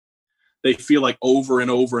they feel like over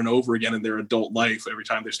and over and over again in their adult life, every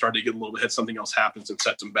time they start to get a little bit hit, something else happens and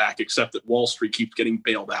sets them back, except that Wall Street keeps getting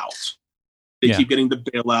bailed out. They keep getting the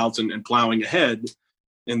bailouts and plowing ahead.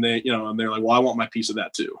 And they, and they're like, well, I want my piece of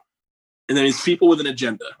that too. And then it's people with an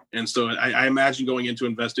agenda. And so I imagine going into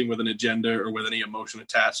investing with an agenda or with any emotion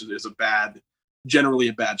attached is generally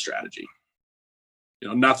a bad strategy.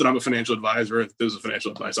 Not that I'm a financial advisor. If there's a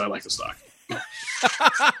financial advice, I like the stock.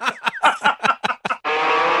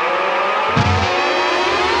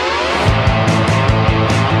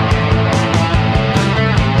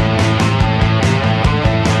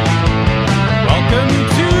 Welcome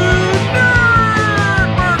to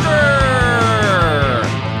Nerdburger,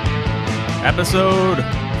 episode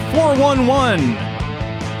 411,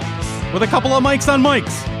 with a couple of mics on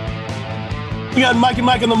mics. We got Mike and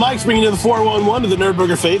Mike on the mics, bringing you the 411 to the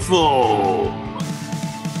Nerdburger faithful.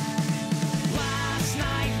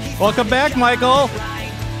 Welcome back, Michael.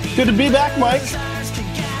 Good to be back, Mike.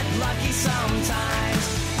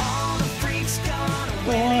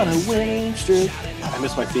 I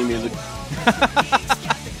miss my theme music.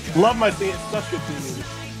 Love my theme. It's such good theme music.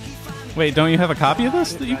 Wait, don't you have a copy of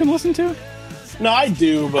this that you can listen to? No, I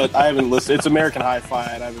do, but I haven't listened. It's American Hi-Fi,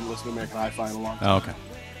 and I haven't listened to American Hi-Fi in a long time. Oh, okay.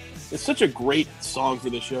 It's such a great song for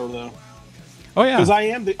this show, though. Oh yeah, because I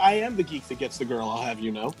am the geek that gets the girl. I'll have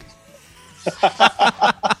you know.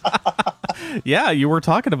 Yeah, you were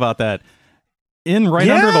talking about that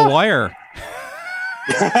under the wire.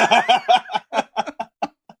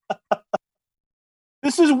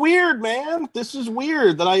 This is weird, man. This is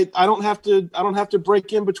weird that I don't have to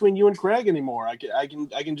break in between you and Craig anymore. I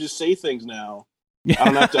can just say things now. I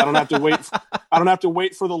don't have to wait. I don't have to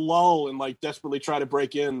wait for the lull and like desperately try to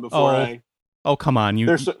break in before I. Oh come on, you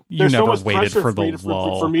there's never so much waited for the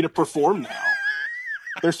lull for me to perform now.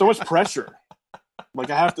 There's so much pressure.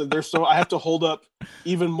 Like I have to hold up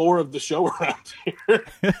even more of the show around here.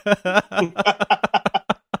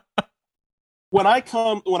 When I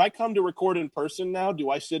come to record in person now,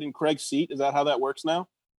 do I sit in Craig's seat? Is that how that works now?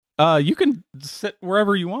 You can sit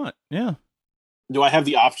wherever you want. Yeah. Do I have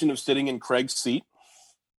the option of sitting in Craig's seat?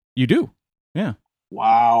 You do. Yeah.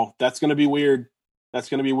 Wow, that's gonna be weird.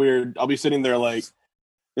 I'll be sitting there like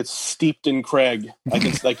it's steeped in Craig.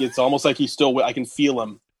 It's almost like he's still. I can feel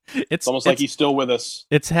him. It's almost like he's still with us.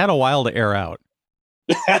 It's had a while to air out.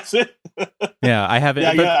 That's it. Yeah, I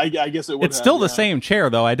haven't. Yeah, I guess it would. It's still the same chair,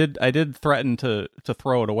 though. I did threaten to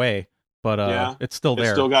throw it away, but it's still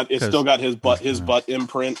there. It's still got his butt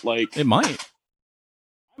imprint. Like it might.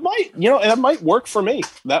 That might work for me.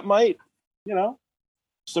 That might,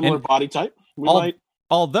 similar body type.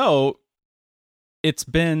 Although it's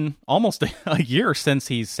been almost a year since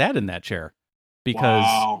he's sat in that chair, because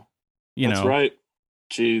that's right.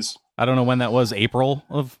 Jeez. I don't know when that was. April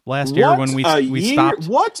of last year when we stopped.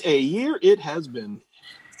 What a year it has been.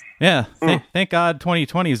 Yeah. Thank God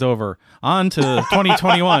 2020 is over. On to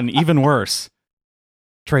 2021, even worse.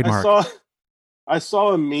 Trademark. I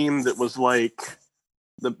saw a meme that was like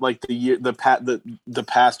the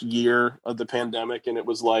past year of the pandemic, and it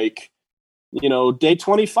was like, day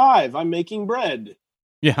 25, I'm making bread.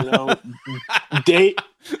 Yeah. Day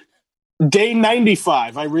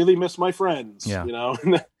 95, I really miss my friends. Yeah.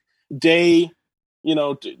 Day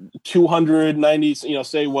 290,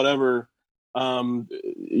 say whatever. So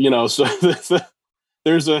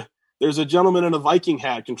there's a gentleman in a Viking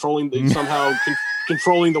hat controlling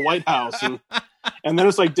the White House, and then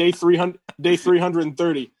it's like day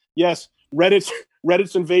 330. Yes,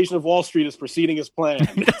 Reddit's invasion of Wall Street is proceeding as planned.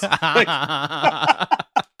 Like, a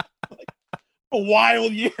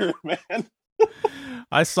wild year, man.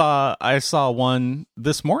 I saw one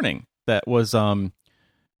this morning that was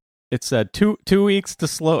it said two weeks to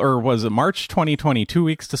slow, or was it March 2020, 2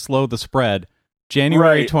 weeks to slow the spread.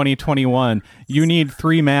 January 2021, you need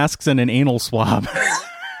 3 masks and an anal swab.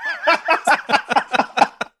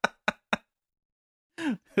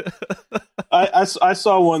 I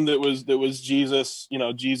saw one that was Jesus,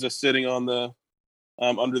 Jesus sitting on the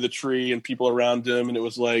under the tree and people around him, and it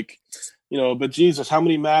was like, but Jesus, how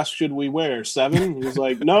many masks should we wear? 7? He was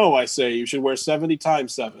like, no, I say you should wear 70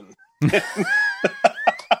 times 7.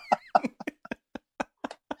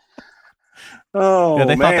 Oh,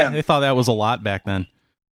 yeah, man. They thought that was a lot back then.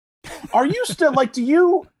 Are you still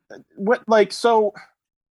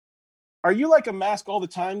are you like a mask all the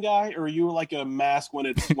time guy, or are you like a mask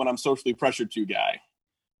when I'm socially pressured to guy?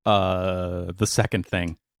 The second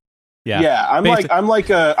thing. Yeah. Yeah, I'm a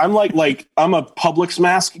Publix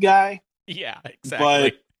mask guy. Yeah,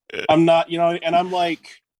 exactly. But I'm not, and I'm like,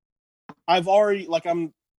 I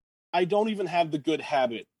don't even have the good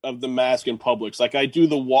habit of the mask in Publix. Like I do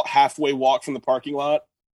the halfway walk from the parking lot,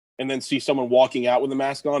 and then see someone walking out with a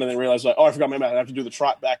mask on, and then realize like, oh, I forgot my mask. I have to do the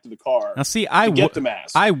trot back to the car. Now, see, get the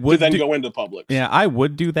mask. I would then go into Publix. Yeah, I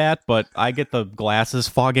would do that, but I get the glasses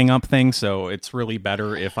fogging up thing, so it's really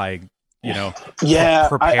better if I,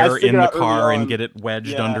 prepare in the car and get it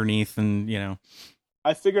wedged underneath, and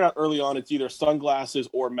I figured out early on it's either sunglasses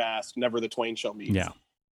or mask. Never the twain shall meet. Yeah,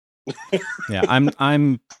 yeah. I'm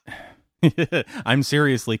I'm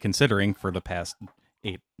seriously considering for the past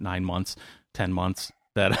 8, 9 months, 10 months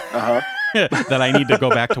that that I need to go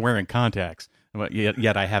back to wearing contacts. But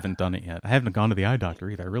yet I haven't done it yet. I haven't gone to the eye doctor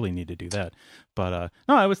either. I really need to do that. But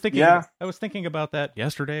no, I was thinking about that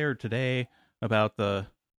yesterday or today about the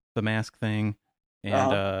mask thing,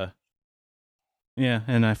 and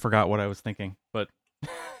and I forgot what I was thinking. But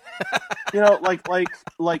like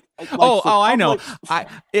I know.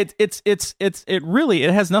 It really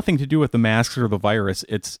has nothing to do with the masks or the virus.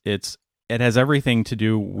 It has everything to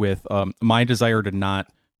do with my desire to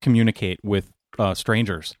not communicate with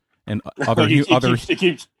strangers and other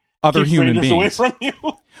human beings away from you.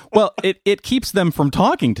 Well, it keeps them from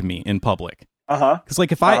talking to me in public. Because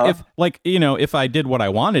like if I did what I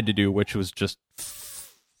wanted to do, which was just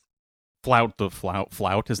flout,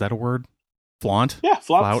 is that a word? Flaunt? Yeah,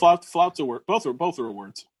 flout's a word. Both are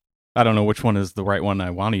words. I don't know which one is the right one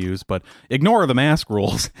I want to use, but ignore the mask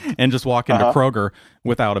rules and just walk into Kroger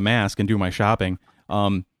without a mask and do my shopping.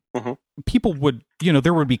 People would,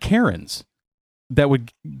 there would be Karens that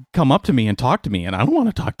would come up to me and talk to me, and I don't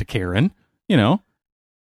want to talk to Karen,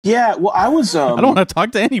 Yeah, well, I was... I don't want to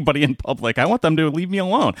talk to anybody in public. I want them to leave me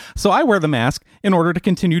alone. So I wear the mask in order to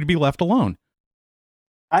continue to be left alone.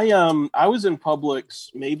 I was in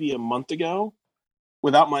Publix maybe a month ago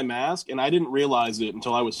without my mask, and I didn't realize it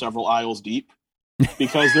until I was several aisles deep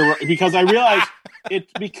because I realized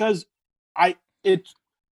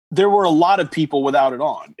there were a lot of people without it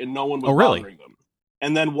on, and no one was bothering them.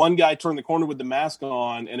 And then one guy turned the corner with the mask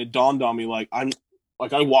on, and it dawned on me I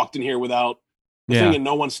walked in here without the thing, and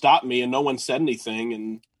no one stopped me, and no one said anything,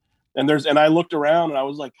 and I looked around and I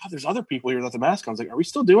was like, God, there's other people here without the mask on. I was like, are we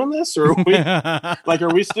still doing this? Or are we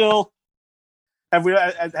are we still, have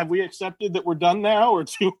we accepted that we're done now? Or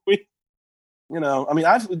do we,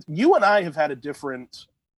 you and I have had a different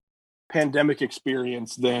pandemic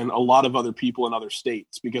experience than a lot of other people in other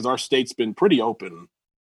states, because our state's been pretty open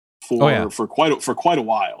for quite a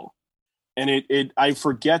while. And I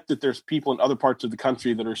forget that there's people in other parts of the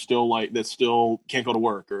country that are still that still can't go to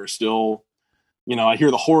work, or still, I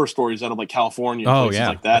hear the horror stories out of California.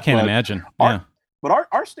 Like that. I can't imagine. But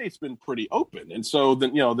our state's been pretty open. And so the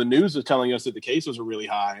news is telling us that the cases are really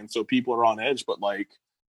high. And so people are on edge, but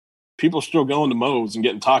people are still going to Moe's and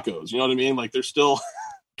getting tacos. You know what I mean? They're still,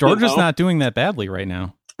 Georgia's not doing that badly right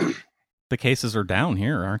now. The cases are down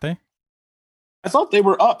here, aren't they? I thought they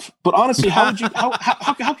were up, but honestly, how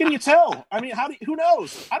can you tell? I mean, who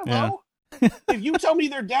knows? I don't know. If you tell me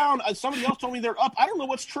they're down, somebody else told me they're up. I don't know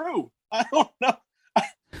what's true. I don't know.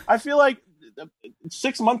 I feel like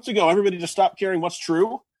 6 months ago, everybody just stopped caring what's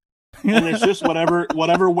true. And it's just whatever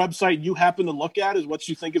website you happen to look at is what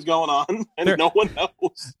you think is going on. And no one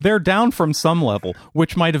knows. They're down from some level,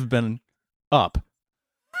 which might have been up.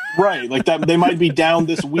 Right. That they might be down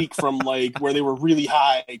this week from where they were really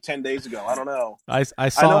high 10 days ago. I don't know. I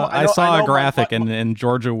saw a graphic and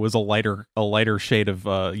Georgia was a lighter shade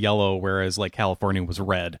of yellow, whereas California was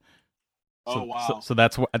red. Oh, wow. So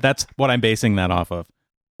that's what I'm basing that off of.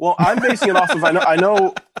 Well, I'm basing it off of,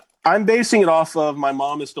 I'm basing it off of my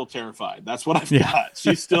mom is still terrified. That's what I've got.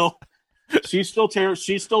 She's still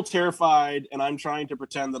terrified, and I'm trying to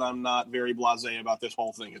pretend that I'm not very blasé about this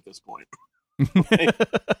whole thing at this point.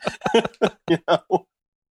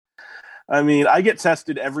 I mean, I get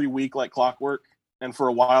tested every week like clockwork, and for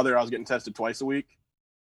a while there I was getting tested twice a week,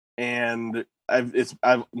 and it's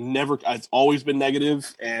always been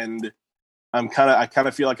negative, and I kind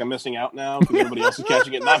of feel like I'm missing out now because everybody else is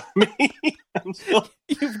catching it, not me.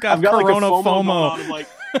 I've got Corona FOMO.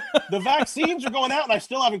 The vaccines are going out and I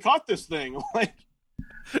still haven't caught this thing.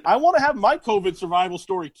 I want to have my COVID survival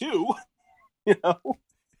story too.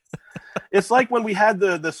 It's like when we had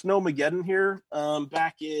the Snowmageddon here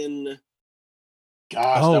back in,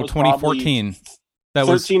 that was 2014. That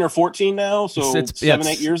 13 or 14 now, so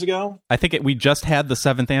 7-8 years ago. I think we just had the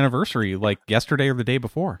 7th anniversary yesterday or the day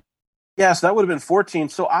before. Yes, that would have been 14.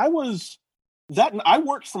 So I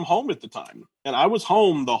worked from home at the time, and I was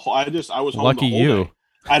home I was home. Lucky the whole you. day.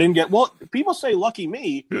 I didn't get, people say lucky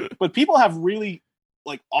me, but people have really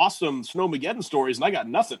awesome Snowmageddon stories, and I got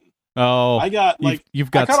nothing. Oh, I got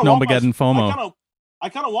you've got Snowmageddon FOMO. I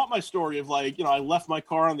kind of want my story of I left my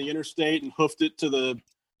car on the interstate and hoofed it to the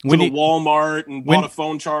to the Walmart and bought a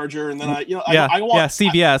phone charger, and then I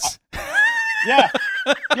CVS. Yeah.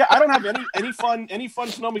 I don't have any fun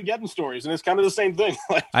Snowmageddon stories, and it's kind of the same thing.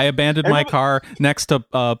 Like, I abandoned my car next to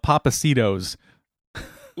Papacitos.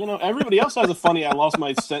 Everybody else has a funny I lost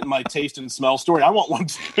my taste and smell story. I want one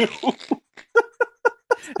too.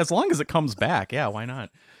 As long as it comes back, yeah, why not?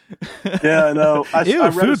 Yeah, I know. I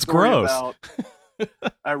read food's gross.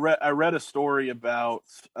 I read a story about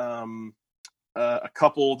a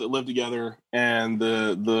couple that lived together, and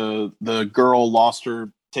the girl lost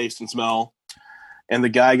her taste and smell, and the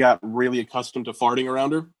guy got really accustomed to farting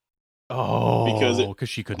around her. Oh, because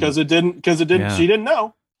she couldn't. Because it didn't. Yeah. She didn't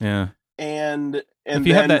know. Yeah. And if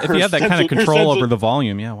you have that kind of control over the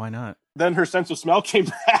volume, yeah, why not? Then her sense of smell came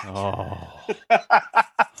back. Oh,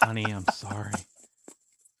 honey, I'm sorry.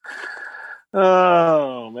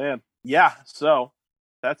 Oh man, yeah. So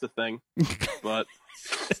that's a thing, but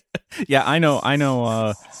yeah, I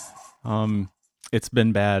know. It's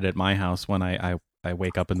been bad at my house when I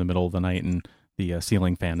wake up in the middle of the night and the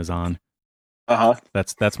ceiling fan is on.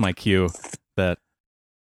 That's my cue that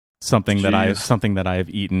something that I've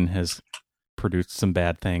eaten has produced some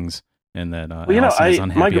bad things, and that Allison is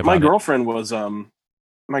unhappy about my it. girlfriend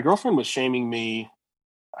was shaming me.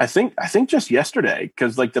 I think just yesterday,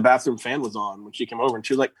 because like the bathroom fan was on when she came over, and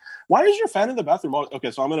she was like, "Why is your fan in the bathroom?"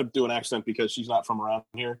 Okay, so I'm going to do an accent because she's not from around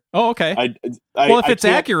here. Oh, okay. Well, if it's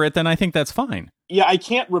accurate, then I think that's fine. Yeah, I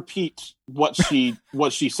can't repeat what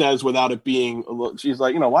she says without it being. She's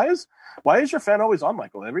like, why is your fan always on,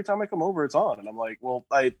 Michael? Every time I come over, it's on, and I'm like, well,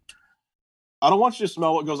 I don't want you to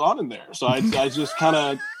smell what goes on in there, so I just kind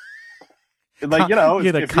of. Like, get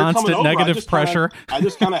a constant negative pressure. I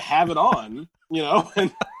just kind of have it on,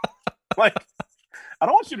 and like, I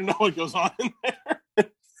don't want you to know what goes on in there.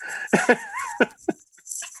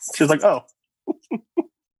 She's like, oh.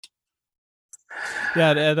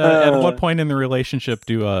 Yeah. At what point in the relationship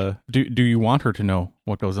do you want her to know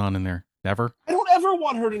what goes on in there? Never? I don't ever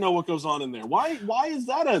want her to know what goes on in there. Why is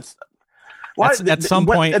that at some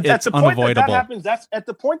point it's unavoidable. At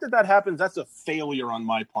the point that happens, that's a failure on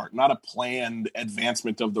my part, not a planned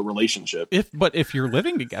advancement of the relationship. If you're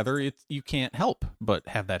living together, you can't help but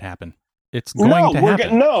have that happen. It's going to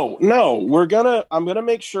happen. I'm gonna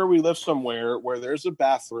make sure we live somewhere where there's a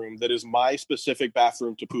bathroom that is my specific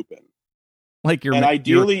bathroom to poop in. Like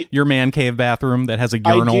your man cave bathroom that has a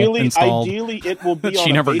urinal installed. Ideally, it will be.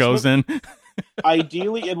 She never goes in.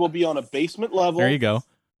 Ideally, it will be on a basement level. There you go.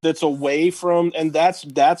 That's away from, and that's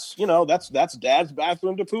Dad's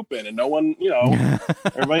bathroom to poop in, and no one,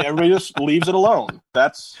 everybody just leaves it alone.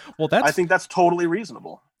 I think that's totally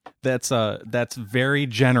reasonable. That's very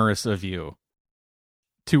generous of you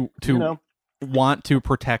to want to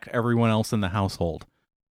protect everyone else in the household.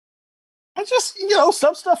 I just,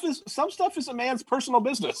 some stuff is a man's personal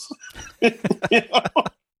business. I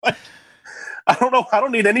don't know. I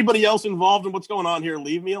don't need anybody else involved in what's going on here.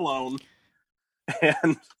 Leave me alone.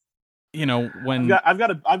 And when I've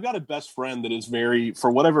got a best friend that is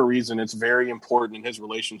for whatever reason, it's very important in his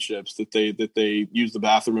relationships that they use the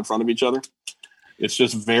bathroom in front of each other. It's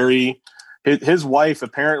just his wife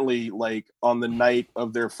apparently, like, on the night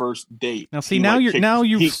of their first date. Now see,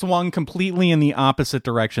 you've swung completely in the opposite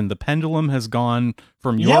direction. The pendulum has gone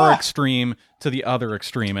from your extreme to the other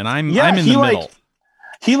extreme, and I'm in the middle.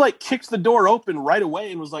 He kicks the door open right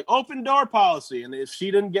away and was like, "Open door policy." And if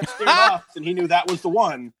she didn't get scared off, then he knew that was the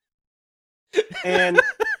one. And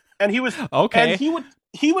he was okay. And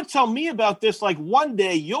he would tell me about this, like, one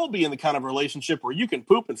day you'll be in the kind of relationship where you can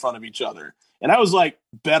poop in front of each other. And I was like,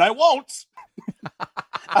 bet I won't.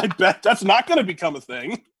 I bet that's not going to become a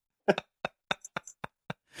thing.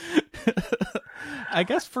 I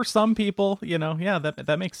guess for some people,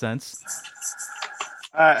 that makes sense.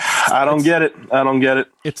 I don't get it.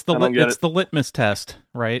 It's the litmus test,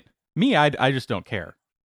 right? Me, I just don't care.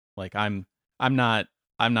 Like, I'm not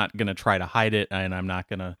gonna try to hide it, and I'm not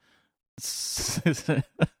gonna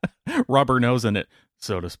rubber nose in it,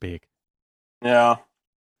 so to speak. Yeah.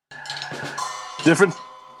 Different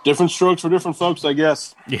strokes for different folks, I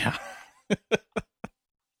guess. Yeah.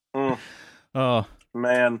 Oh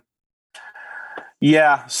man.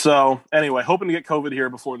 Yeah. So anyway, hoping to get COVID here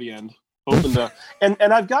before the end. Hoping to, and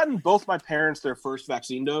I've gotten both my parents their first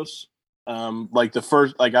vaccine dose. Like the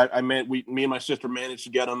first, like me and my sister managed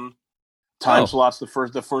to get them time slots the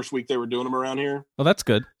first week they were doing them around here. Well, that's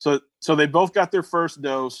good. So they both got their first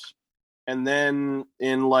dose, and then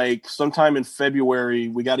in like sometime in February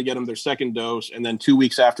we got to get them their second dose, and then 2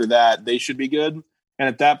 weeks after that they should be good. And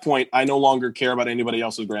at that point, I no longer care about anybody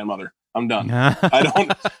else's grandmother. I'm done. I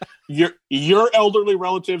don't. Your elderly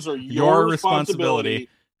relatives are your responsibility.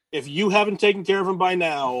 if you haven't taken care of them by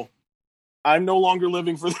now, I'm no longer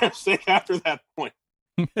living for their sake after that point.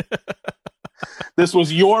 This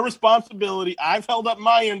was your responsibility. I've held up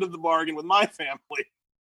my end of the bargain with my family.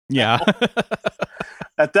 Yeah.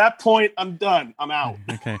 At that point, I'm done. I'm out.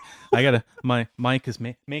 Okay. Mike is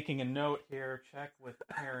making a note here. Check with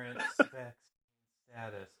parents'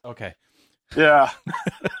 status. Okay. Yeah.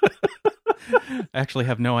 I actually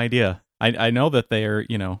have no idea. I know that they're,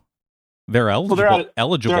 they're eligible. Well,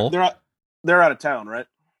 eligible. They're out of town, right?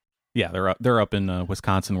 Yeah, they're up in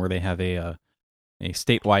Wisconsin, where they have a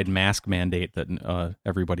statewide mask mandate that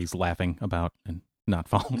everybody's laughing about and not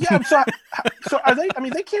following. Yeah, so are they? I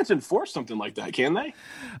mean, they can't enforce something like that, can they?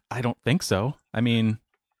 I don't think so. I mean,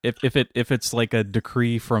 if it's like a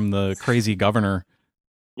decree from the crazy governor,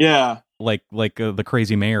 yeah, like the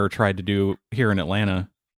crazy mayor tried to do here in Atlanta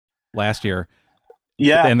last year,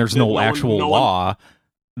 yeah, and there's no actual law,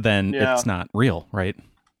 then yeah. It's not real, right?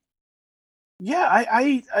 Yeah,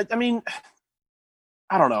 I mean,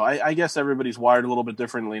 I don't know. I guess everybody's wired a little bit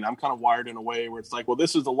differently, and I'm kind of wired in a way where it's like, well,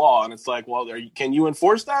 this is the law, and it's like, well, can you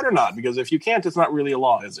enforce that or not? Because if you can't, it's not really a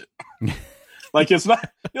law, is it? Like, it's not.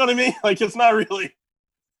 You know what I mean? Like, it's not really.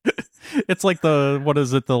 It's like the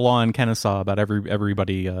law in Kennesaw about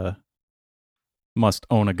everybody must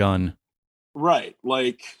own a gun, right?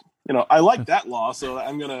 Like, I like that law, so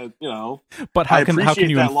I'm gonna, But how can you that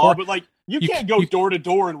enforce law? But like, you can't go door to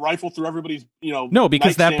door and rifle through everybody's, No,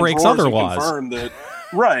 because that breaks other laws. Confirm that,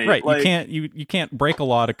 right? Right. Like, you can't break a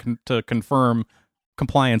law to confirm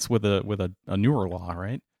compliance with a newer law,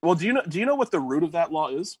 right? Well, do you know what the root of that law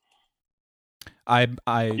is?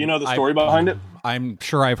 You know the story behind it? I'm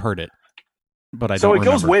sure I've heard it, but I don't. So it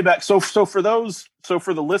remember. goes way back. So for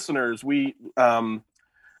the listeners, we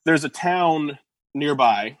there's a town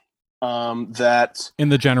nearby that in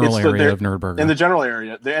the general area of Nerdburger. In the general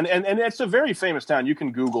area, and it's a very famous town. You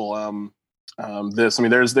can Google this. I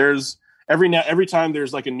mean, there's every time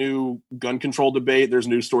there's like a new gun control debate, there's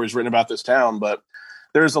news stories written about this town, but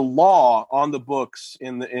there's a law on the books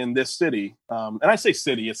in this city, and I say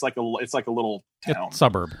city, it's like a little town,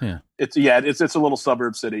 suburb. Yeah, it's a little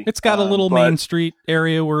suburb city. It's got a little main street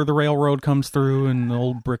area where the railroad comes through and the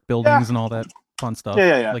old brick buildings and all that fun stuff.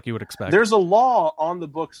 Yeah, like you would expect. There's a law on the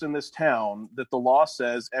books in this town that the law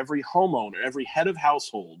says every homeowner, every head of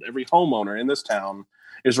household, every homeowner in this town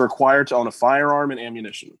is required to own a firearm and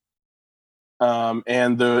ammunition.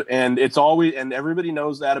 And it's always, and everybody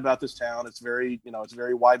knows that about this town. It's very, it's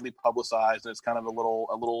very widely publicized, and it's kind of a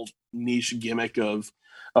little niche gimmick of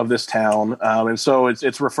this town. And so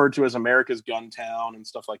it's referred to as America's gun town and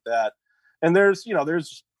stuff like that. And there's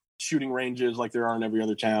shooting ranges like there are in every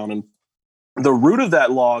other town. And the root of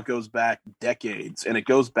that law goes back decades, and it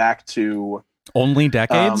goes back to only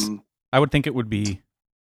decades. I would think it would be.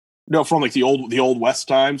 No, from like the old West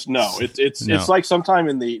times. No, it's like sometime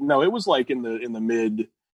it was like in the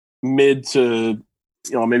mid to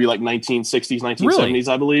maybe like 1960s, 1970s, really?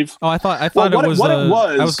 I believe. Oh, I thought it was.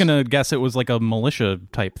 I was gonna guess it was like a militia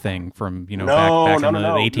type thing from back in the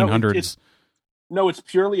 1800s. No, it's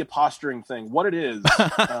purely a posturing thing. What it is,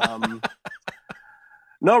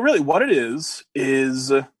 no, really, what it is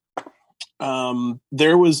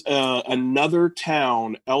there was another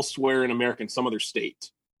town elsewhere in America, in some other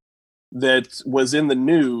state, that was in the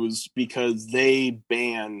news because they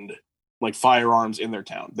banned like firearms in their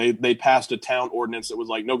town. They passed a town ordinance that was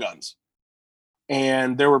like no guns.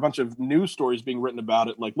 And there were a bunch of news stories being written about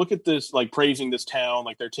it. Like, look at this, like praising this town,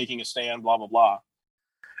 like they're taking a stand, blah, blah, blah.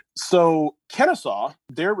 So Kennesaw,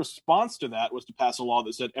 their response to that was to pass a law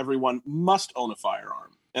that said everyone must own a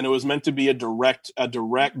firearm. And it was meant to be a direct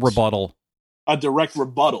rebuttal. A direct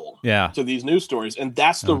rebuttal to these news stories. And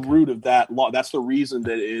that's the root of that law. That's the reason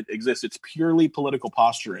that it exists. It's purely political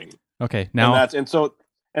posturing. Okay. Now, and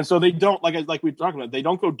so they don't, like we talked about, they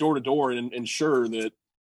don't go door to door and ensure that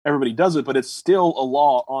everybody does it, but it's still a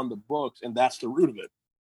law on the books, and that's the root of it.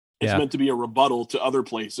 It's meant to be a rebuttal to other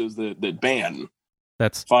places that ban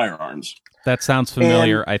firearms. That sounds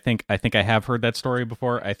familiar. I think I have heard that story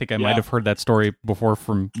before. I think I might have heard that story before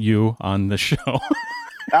from you on the show.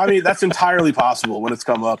 I mean, that's entirely possible when it's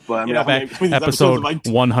come up. But episode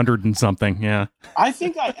 100 and something. Yeah. I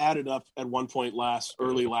think I added up at one point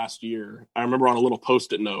early last year. I remember on a little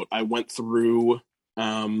Post-it note, I went through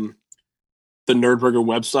the Nerdburger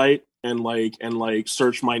website and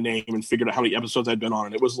searched my name and figured out how many episodes I'd been on.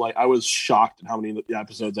 And it was like, I was shocked at how many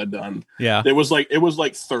episodes I'd done. Yeah. It was like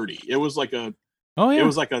 30. It was like it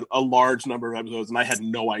was like a large number of episodes, and I had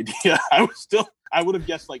no idea. I would have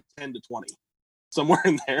guessed like 10 to 20. Somewhere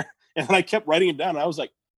in there, and then I kept writing it down, and I was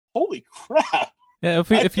like, "Holy crap!" Yeah,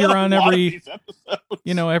 if you're on every,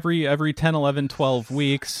 every 10, 11, 12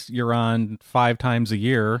 weeks, you're on 5 times a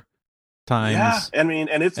year. Yeah, I mean,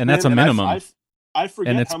 and that's a minimum. I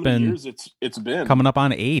forget how many years it's been. Coming up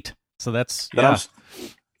on 8. So that's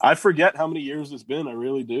I forget how many years it's been. I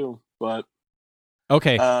really do. But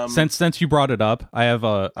okay, since you brought it up, I have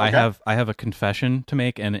a confession to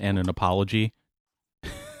make and an apology.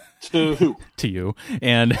 To who? To you.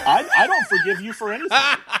 And I don't forgive you for anything.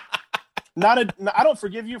 I don't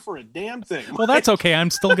forgive you for a damn thing. Well, that's okay. I'm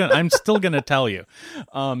still gonna tell you.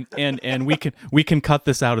 And we can cut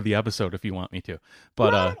this out of the episode if you want me to.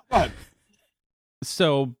 But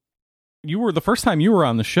so the first time you were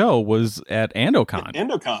on the show was at Andocon.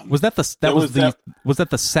 Andocon. Was that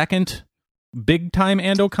the second big time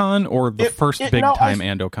Andocon or the first big time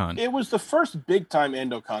Andocon? It was the first big time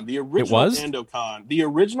Andocon. The original Andocon. The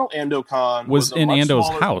original Andocon was in Ando's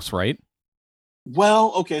house, right?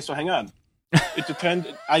 Well, okay, so hang on. It depends.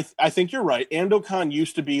 I think you're right. Andocon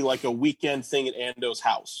used to be like a weekend thing at Ando's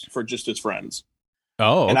house for just his friends.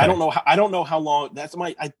 Oh, okay. And I don't know how long. That's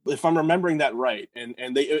if I'm remembering that right. And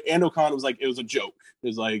Andocon was like, it was a joke. It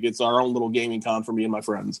was like, it's our own little gaming con for me and my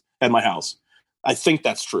friends at my house. I think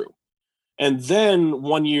that's true. And then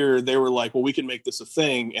one year they were like, well, we can make this a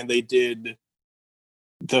thing. And they did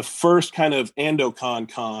the first kind of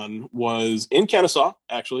Andocon con was in Kennesaw,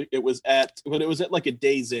 actually. It was at like a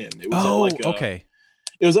Days Inn. It was okay.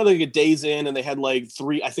 It was at like a Days Inn, and they had like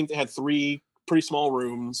three pretty small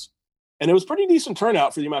rooms. And it was pretty decent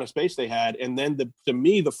turnout for the amount of space they had. And then to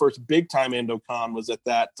me, the first big time Andocon was at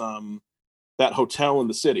that hotel in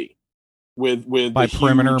the city. With by the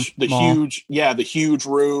Perimeter the huge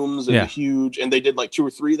rooms and and they did like 2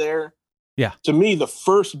 or 3 there. Yeah. To me, the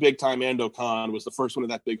first big time Andocon was the first one at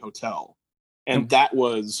that big hotel. And that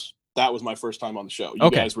was my first time on the show.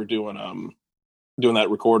 You guys were doing that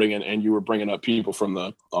recording and you were bringing up people from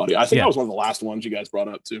the audio. I think that was one of the last ones you guys brought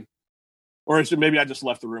up too. Or maybe I just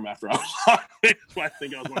left the room after I was on. That's why I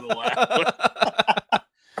think I was one of the last.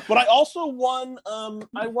 But I also won a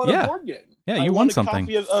board game. Yeah, you won something.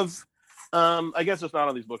 Copy of I guess it's not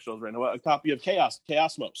on these bookshelves right now. A copy of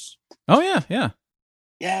Chaosmos. Oh yeah, yeah.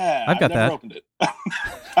 Yeah, I've got never opened it.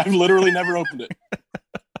 I've literally never opened it.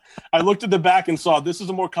 I looked at the back and saw this is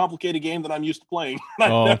a more complicated game than I'm used to playing. I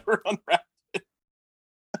never unwrapped it.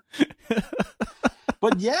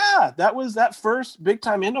 But yeah, that was that first big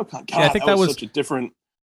time Andocon. God, I think that was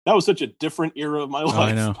such a different era of my life. Oh,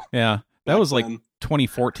 I know. Yeah, that was like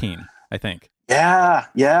 2014, I think. Yeah.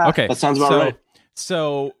 Okay, that sounds about right.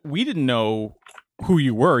 So we didn't know who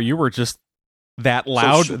you were. You were just that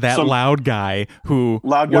loud guy who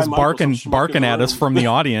was barking at us from the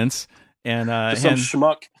audience, and some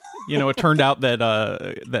schmuck. It turned out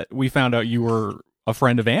that we found out you were a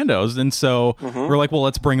friend of Ando's, and so we're like, well,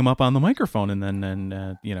 let's bring him up on the microphone, and then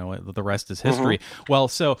the rest is history. Well,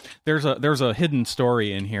 so there's a hidden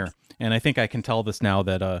story in here, and I think I can tell this now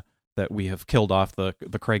that we have killed off the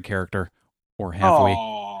Craig character, or have we?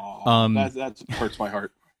 That hurts my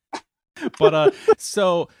heart. But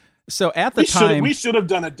so at the time, we should have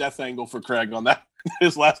done a death angle for Craig on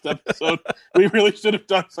his last episode. We really should have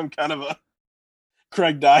done some kind of a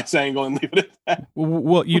Craig dies angle and leave it at that.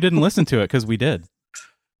 Well, you didn't listen to it because we did.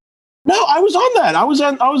 No, I was on that. I was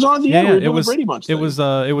on the end. It was Brady Bunch thing. It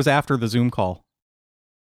was after the Zoom call.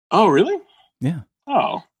 Oh, really? Yeah.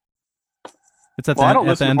 Oh. It's at the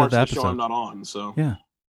end of the episode. Show I'm not on, so yeah.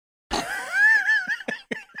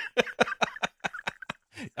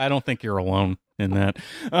 I don't think you're alone in that.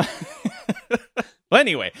 But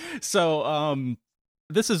anyway, so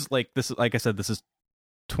this is like I said, this is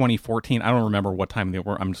 2014. I don't remember what time they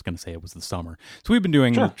were. I'm just going to say it was the summer. So we've been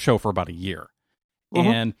doing the show for about a year.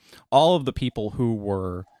 And all of the people who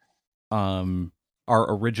were our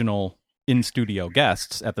original in-studio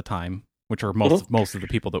guests at the time, which are most of the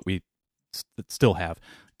people that we still have.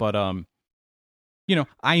 But,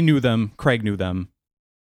 I knew them. Craig knew them.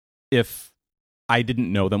 If I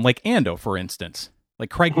didn't know them, like Ando, for instance. Like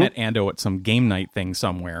Craig met Ando at some game night thing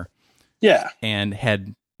somewhere. Yeah. And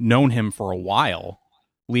had known him for a while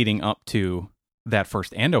leading up to that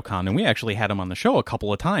first Andocon, and we actually had him on the show a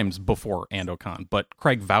couple of times before Andocon, but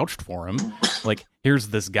Craig vouched for him. Like, here's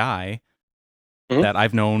this guy that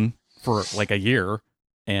I've known for like a year,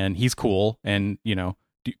 and he's cool, and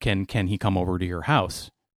can he come over to your house?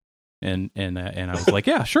 And I was like,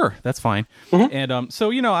 yeah, sure, that's fine. And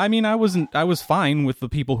so I was fine with the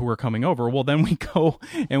people who were coming over. Well, then we go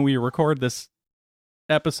and we record this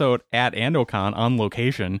episode at Andocon on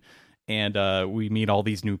location, and we meet all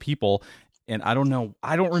these new people. And I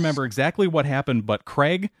don't remember exactly what happened, but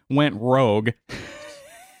Craig went rogue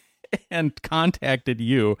and contacted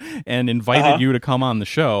you and invited you to come on the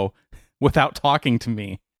show without talking to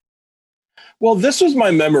me. Well, this was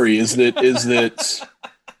my memory is that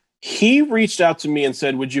he reached out to me and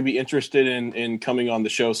said, would you be interested in coming on the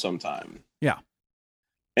show sometime? Yeah.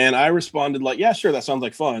 And I responded like, yeah, sure. That sounds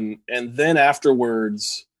like fun. And then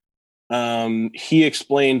afterwards, he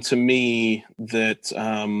explained to me that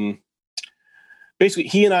basically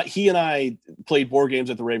he and I played board games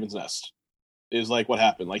at the Raven's Nest is like what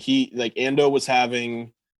happened. Like Ando was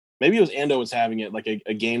having, maybe it was Ando was having it like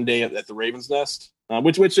a game day at the Raven's Nest,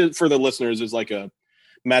 which is, for the listeners, is like a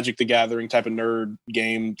Magic the Gathering type of nerd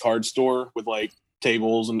game card store with like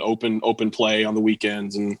tables and open play on the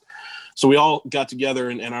weekends. And so we all got together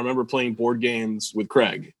and I remember playing board games with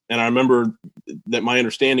Craig. And I remember that my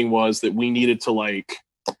understanding was that we needed to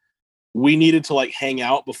hang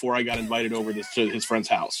out before I got invited over to his friend's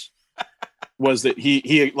house. Was that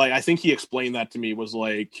he like, I think he explained that to me, was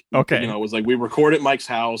like, okay, you know, it was like we record at Mike's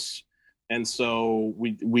house. And so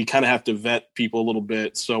we kind of have to vet people a little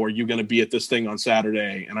bit. So are you going to be at this thing on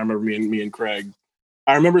Saturday? And I remember me and Craig,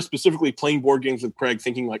 I remember specifically playing board games with Craig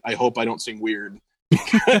thinking like, I hope I don't seem weird.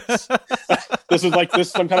 This is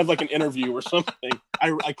some kind of like an interview or something.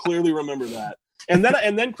 I clearly remember that. And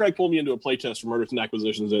then Craig pulled me into a playtest for Murders and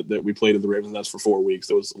Acquisitions that we played at the Raven's Nest for 4 weeks.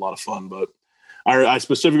 That was a lot of fun. But I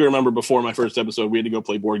specifically remember before my first episode, we had to go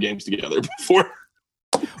play board games together before.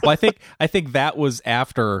 Well, I think that was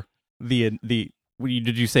after the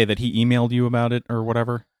did you say that he emailed you about it or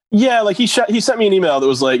whatever? Yeah, like he sent me an email that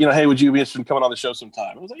was like, you know, hey, would you be interested in coming on the show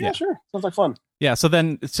sometime? I was like, yeah, sure. Sounds like fun. Yeah,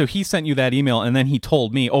 so he sent you that email, and then he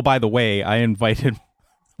told me, oh, by the way, I invited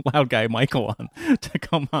Loud Guy Michael on to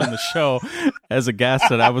come on the show as a guest.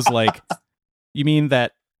 And I was like, you mean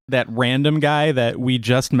that random guy that we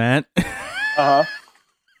just met at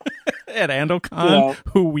AndoCon,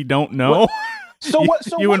 who we don't know?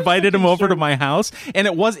 You invited him over to my house, and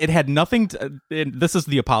it had nothing to, this is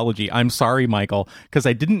the apology. I'm sorry, Michael, because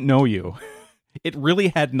I didn't know you. It really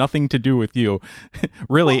had nothing to do with you.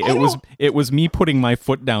 Really, it was me putting my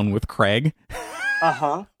foot down with Craig.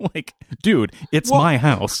 Like, dude, it's my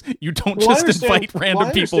house. You don't just invite random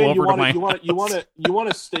people over to my house. You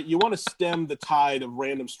want to stem the tide of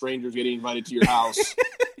random strangers getting invited to your house.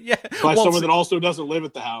 By someone that also doesn't live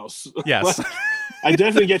at the house. Yes. I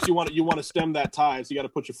definitely get you want to stem that tide, so you got to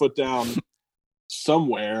put your foot down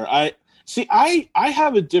somewhere. I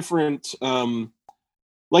have a different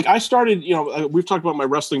like I started, you know, we've talked about my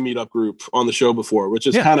wrestling meetup group on the show before, which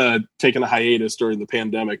has kind of taken a hiatus during the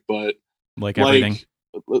pandemic, but like everything.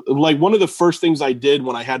 Like one of the first things I did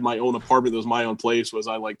when I had my own apartment that was my own place was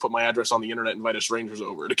I like put my address on the internet and invited strangers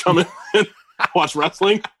over to come in and watch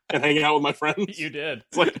wrestling and hang out with my friends. You did.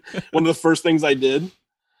 It's like one of the first things I did.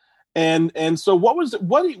 And so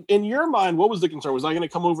what in your mind, what was the concern? Was I going to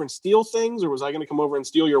come over and steal things, or was I going to come over and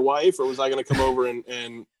steal your wife, or was I going to come over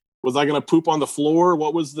and was I going to poop on the floor?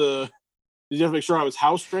 Did you have to make sure I was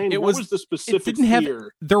house trained? What was the specific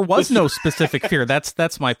fear? There was no specific fear.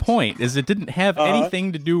 That's my point, is it didn't have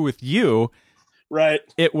anything to do with you. Right.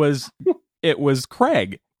 It was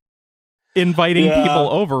Craig inviting people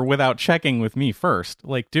over without checking with me first.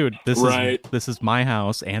 Like, dude, this is my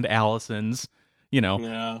house and Allison's, you know.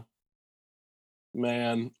 Yeah.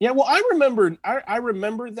 Man. Yeah, well, I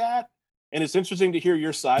remember that, and it's interesting to hear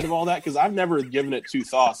your side of all that, because I've never given it two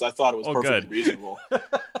thoughts. I thought it was perfectly reasonable.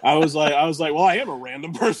 I was like, well, I am a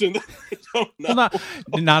random person that I don't know.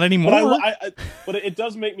 Well, not anymore. But it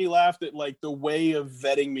does make me laugh that like the way of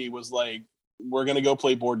vetting me was like, we're gonna go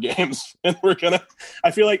play board games, and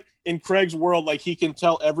I feel like in Craig's world, like he can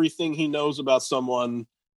tell everything he knows about someone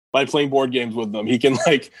by playing board games with them.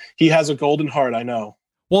 He has a golden heart. I know.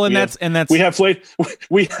 Well, we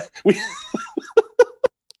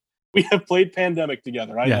have played Pandemic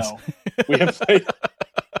together. I know. We have played.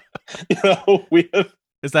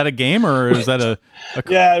 Is that a game or is that a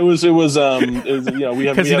Yeah, it was. We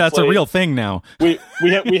have because that's a real thing now. We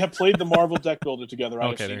have played the Marvel deck builder together. I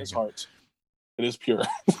have seen his heart. It is pure.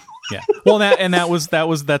 Yeah. Well,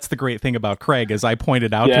 that's the great thing about Craig, is I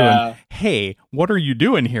pointed out to him, hey, what are you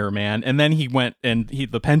doing here, man? And then he went and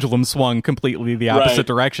the pendulum swung completely the opposite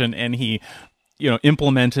direction, and he,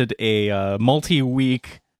 implemented a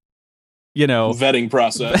multi-week, vetting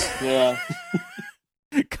process. Yeah.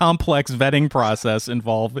 Complex vetting process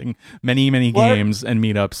involving many games and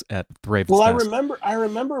meetups at the Ravens Nest. I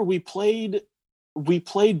remember we played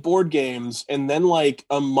board games, and then like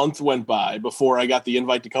a month went by before I got the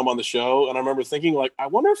invite to come on the show, and I remember thinking like, I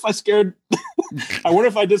wonder if I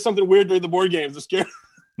did something weird during the board games to scare.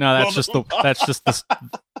 No, that's just the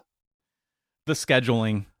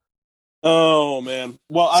scheduling. Oh man.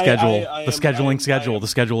 Well, Schedule I the am, scheduling I schedule. am, The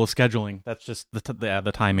schedule of scheduling. That's just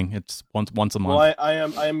the timing. It's once a month. well, I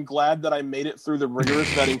am glad that I made it through the rigorous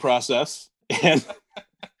vetting process, and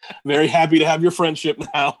very happy to have your friendship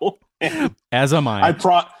now. And As am I.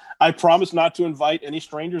 I promise not to invite any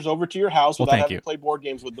strangers over to your house without having to play board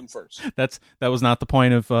games with them first. That was not the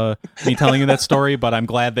point of me telling you that story, but I'm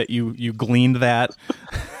glad that you gleaned that.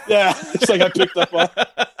 Yeah, it's like I picked up on.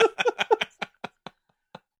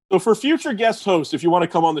 So for future guest hosts, if you want to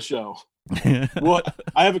come on the show,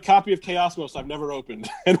 I have a copy of Chaosmos I've never opened,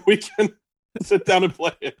 and we can sit down and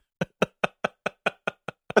play it.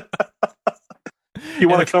 You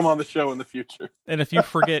want to come on the show in the future. And if you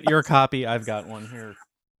forget your copy, I've got one here.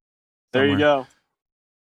 There you go.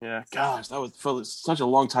 Yeah, gosh, that was such a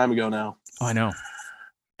long time ago now. Oh, I know.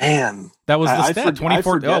 Man, that was the stat.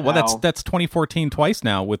 2014. Oh, well, that's 2014 twice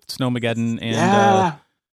now with Snowmageddon and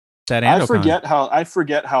that Andocon. I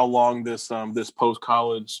forget how long this post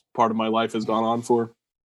college part of my life has gone on for.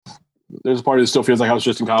 There's a part that still feels like I was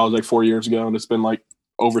just in college like 4 years ago, and it's been like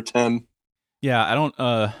over 10. Yeah, I don't.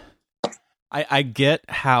 I get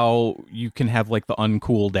how you can have like the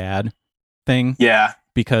uncool dad thing. Yeah,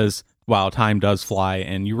 because wow, time does fly,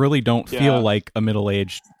 and you really don't feel like a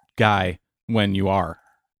middle-aged guy when you are.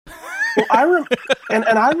 Well,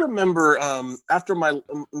 I remember after my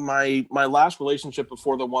last relationship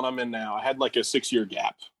before the one I'm in now, I had like a 6-year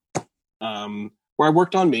gap where I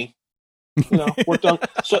worked on me,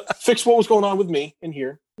 fix what was going on with me in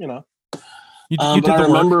here, but I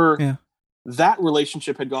remember that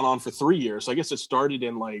relationship had gone on for 3 years. So I guess it started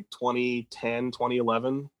in like 2010,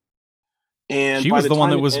 2011. And she was the one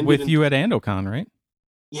that was with you at Andocon, right?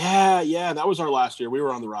 Yeah, that was our last year. We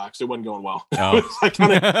were on the rocks. It wasn't going well. Oh. I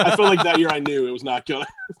feel like that year I knew it was not going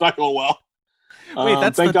well.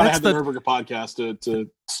 Wait, thank God I had the Nerdburger podcast to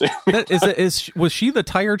say. Was she the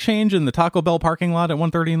tire change in the Taco Bell parking lot at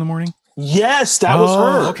 1:30 in the morning? Yes, that was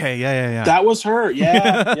her. Okay, yeah. That was her.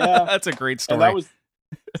 Yeah. That's a great story. And that was,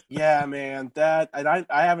 yeah, man. That and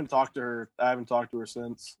I haven't talked to her. I haven't talked to her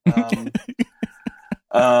since.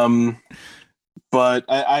 But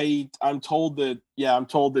I'm told that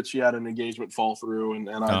she had an engagement fall through, and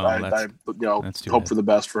I hope for the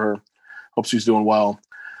best for her. Hope she's doing well.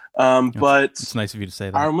 But it's nice of you to say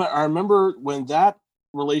that. I remember when that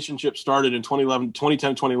relationship started in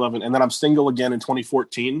 2010, and then I'm single again in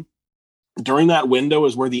 2014. During that window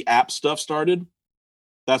is where the app stuff started.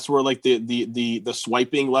 That's where like the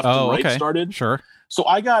swiping left and right started. Sure. So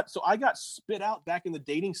I got spit out back in the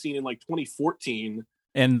dating scene in like 2014.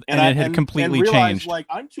 And it had completely realized, changed. Like,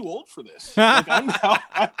 I'm too old for this. Like,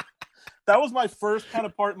 that was my first kind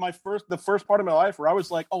of part. The first part of my life where I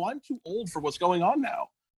was like, "Oh, I'm too old for what's going on now."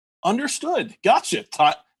 Understood. Gotcha.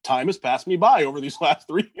 Time has passed me by over these last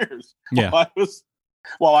 3 years. Yeah.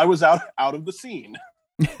 While I was out of the scene.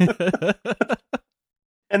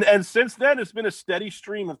 and since then, it's been a steady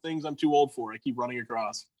stream of things I'm too old for. I keep running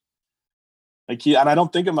across. And I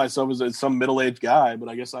don't think of myself as some middle-aged guy, but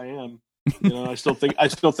I guess I am. I still think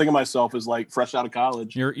of myself as like fresh out of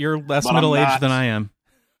college. You're less middle-aged than I am.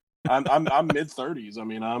 I'm mid-30s. I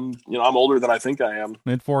mean, I'm older than I think I am.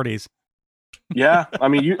 Mid-40s. Yeah, I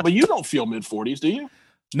mean, you don't feel mid-40s, do you?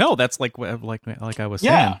 No, that's like I was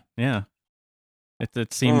saying. Yeah.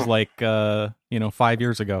 It seems like 5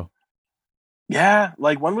 years ago. Yeah,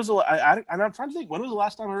 like when was I'm trying to think, when was the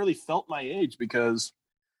last time I really felt my age? Because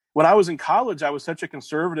when I was in college, I was such a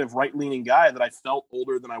conservative, right-leaning guy that I felt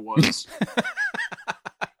older than I was.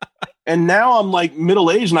 And now I'm like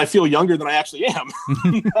middle-aged and I feel younger than I actually am.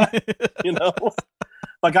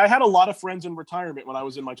 Like I had a lot of friends in retirement when I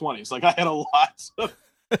was in my 20s. Like I had a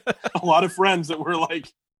lot of friends that were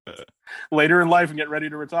like later in life and getting ready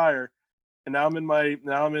to retire. And now I'm in my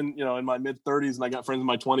mid 30s and I got friends in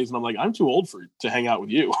my 20s and I'm like, I'm too old to hang out with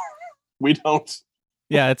you. We don't.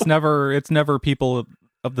 Yeah, it's never people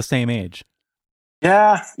of the same age.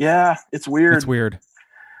 Yeah, it's weird.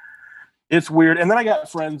 It's weird. And then I got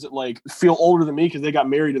friends that like feel older than me because they got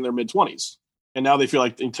married in their mid 20s, and now they feel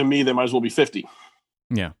like, to me, they might as well be 50.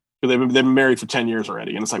 Yeah, because they've been married for 10 years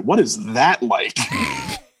already, and it's like, what is that like?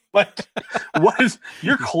 Like,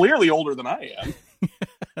 you're clearly older than I am.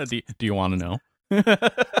 Do you want to know?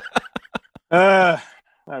 Not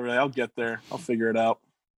really. I'll get there. I'll figure it out.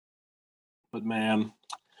 But man,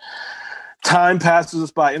 time passes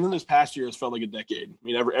us by, and then this past year has felt like a decade. I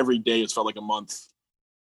mean, every day has felt like a month.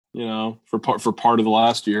 For part of the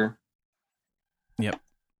last year. Yep,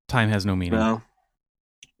 time has no meaning. No.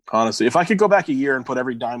 Honestly, if I could go back a year and put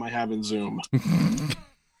every dime I have in Zoom,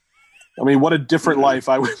 I mean, what a different life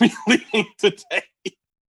I would be leading today.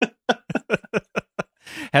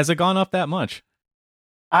 Has it gone up that much?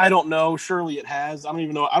 I don't know. Surely it has. I don't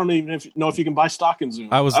even know. I don't even know if you can buy stock in Zoom.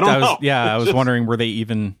 I was wondering, were they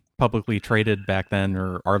even publicly traded back then,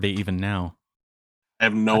 or are they even now? I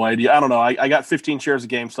have no idea. I don't know. I got 15 shares of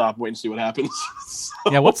GameStop. Wait and see what happens.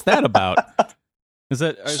 Yeah, what's that about?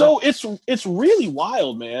 It's really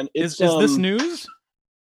wild, man. Is this news?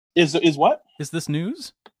 Is what? Is this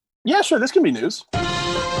news? Yeah, sure. This can be news.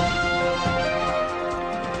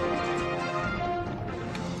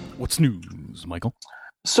 What's news, Michael?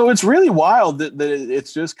 So it's really wild that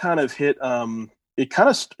it's just kind of hit. It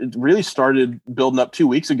really started building up 2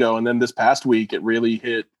 weeks ago, and then this past week it really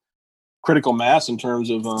hit critical mass in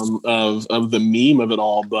terms of the meme of it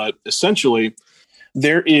all. But essentially,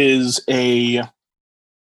 there's a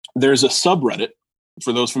subreddit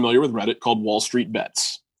for those familiar with Reddit called Wall Street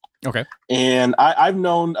Bets. Okay, and I've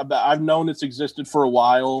known it's existed for a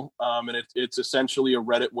while, and it's essentially a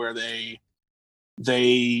Reddit where they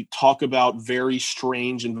talk about very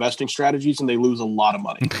strange investing strategies and they lose a lot of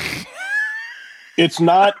money. It's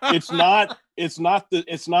not r/stocks. It's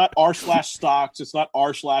not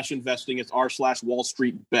r/investing. It's r/Wall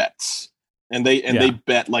Street Bets. And they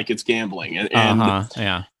bet like it's gambling.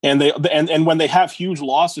 And when they have huge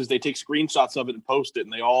losses, they take screenshots of it and post it,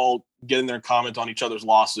 and they all get in there and comment on each other's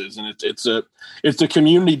losses. And it's a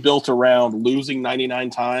community built around losing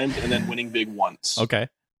 99 times and then winning big once. Okay.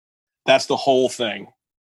 That's the whole thing.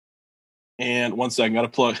 And 1 second,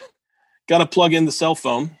 gotta plug in the cell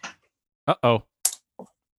phone. Uh-oh.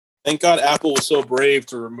 Thank God Apple was so brave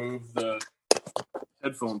to remove the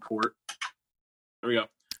headphone port. There we go.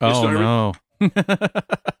 Oh, no.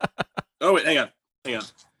 Oh, wait, hang on.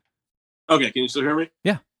 Okay, can you still hear me?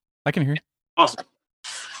 Yeah, I can hear you. Awesome.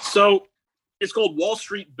 So it's called Wall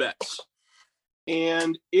Street Bets.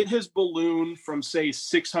 And it has ballooned from, say,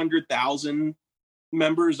 600,000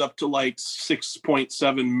 members up to like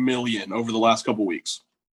 6.7 million over the last couple weeks.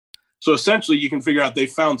 So essentially, you can figure out they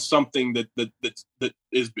found something that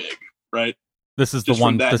is big, right? This is the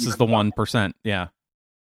 1%. Yeah.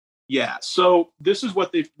 Yeah. So this is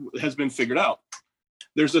what has been figured out.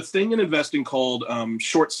 There's a thing in investing called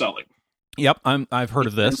short selling. Yep, I've heard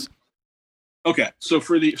of this. Okay, go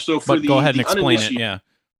ahead and explain it. Yeah.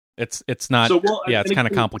 It's not. So, it's kind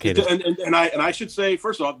of complicated. And I should say,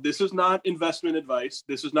 first off, this is not investment advice.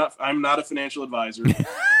 I'm not a financial advisor,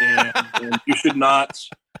 and you should not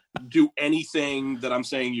do anything that I'm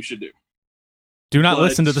saying you should do. Do not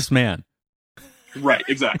listen to this man. Right,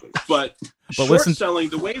 exactly. But short selling,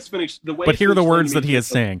 the way it's been, but hear the words that he is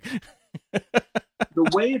saying. The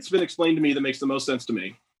way it's been explained to me that makes the most sense to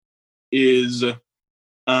me is,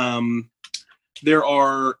 there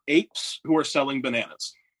are apes who are selling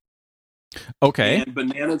bananas. Okay.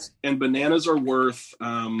 And bananas are worth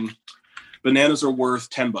 $10.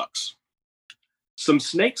 Some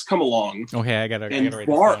snakes come along. Okay, I gotta write this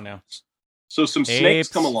down now. So some snakes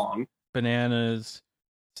come along. Bananas,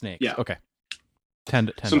 snakes. Yeah. Okay.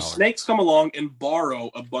 $10. Some snakes come along and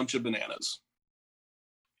borrow a bunch of bananas.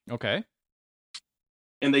 Okay.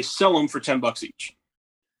 And they sell them for $10 each.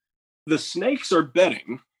 The snakes are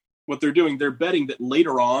betting. What they're doing, they're betting that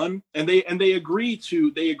later on, and they agree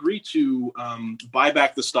to buy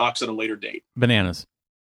back the stocks at a later date. Bananas.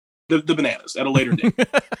 The bananas at a later date.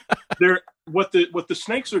 What the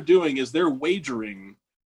snakes are doing is they're wagering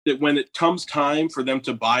that when it comes time for them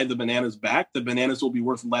to buy the bananas back, the bananas will be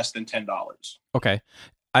worth less than $10. Okay,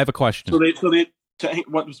 I have a question. 1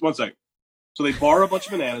 second. So they borrow a bunch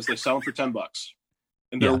of bananas, they sell them for $10.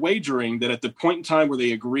 And they're wagering that at the point in time where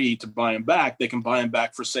they agree to buy them back, they can buy them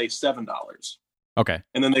back for, say, $7. Okay.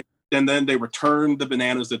 And then they return the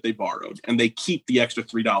bananas that they borrowed, and they keep the extra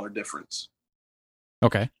 $3 difference.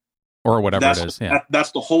 Okay. Or whatever it is. Yeah.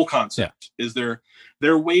 That's the whole concept. Yeah. Is they're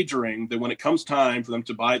wagering that when it comes time for them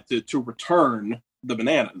to buy to return the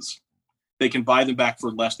bananas, they can buy them back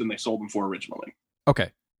for less than they sold them for originally.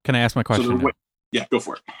 Okay. Can I ask my question? Yeah, go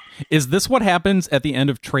for it. Is this what happens at the end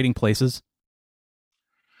of Trading Places?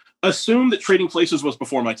 Assume that Trading Places was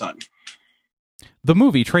before my time. The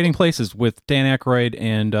movie Trading Places with Dan Aykroyd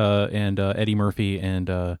and Eddie Murphy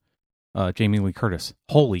and Jamie Lee Curtis.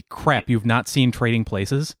 Holy crap! You've not seen Trading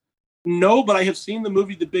Places? No, but I have seen the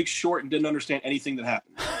movie The Big Short and didn't understand anything that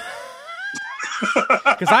happened.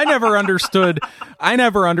 Because I never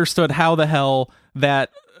understood how the hell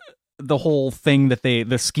that the whole thing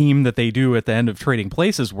the scheme that they do at the end of Trading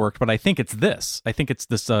Places worked, but I think it's this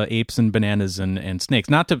apes and bananas and snakes,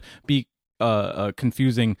 not to be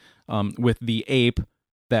confusing with the ape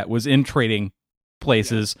that was in Trading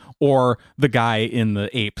Places or the guy in the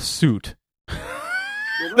ape suit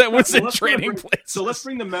that was in Trading Places. So let's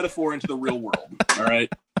bring the metaphor into the real world. All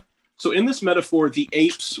right. So in this metaphor, the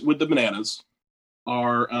apes with the bananas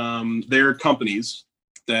are they're companies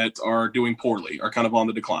that are doing poorly, are kind of on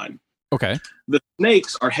the decline. Okay. The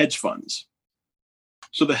snakes are hedge funds.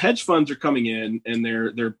 So the hedge funds are coming in and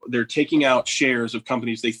they're taking out shares of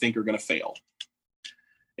companies they think are going to fail.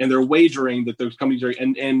 And they're wagering that those companies are,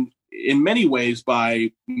 and in many ways,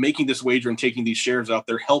 by making this wager and taking these shares out,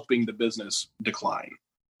 they're helping the business decline.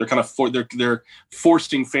 They're kind of they're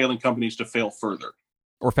forcing failing companies to fail further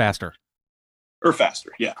or faster.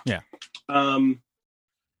 Yeah. Yeah.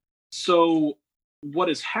 So what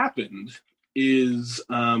has happened is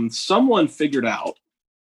someone figured out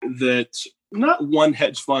that not one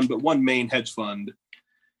hedge fund, but one main hedge fund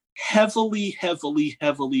heavily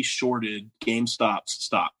shorted GameStop's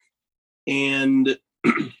stock. And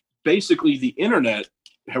basically the internet,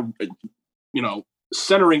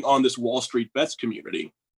 centering on this Wall Street bets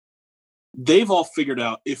community, they've all figured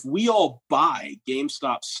out if we all buy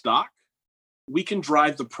GameStop stock, we can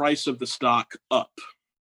drive the price of the stock up.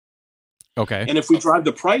 Okay. And if we drive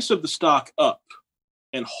the price of the stock up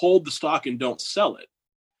and hold the stock and don't sell it,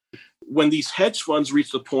 when these hedge funds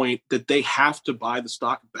reach the point that they have to buy the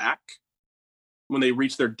stock back, when they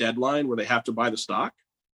reach their deadline where they have to buy the stock,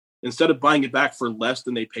 instead of buying it back for less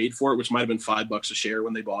than they paid for it, which might have been $5 a share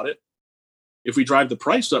when they bought it, if we drive the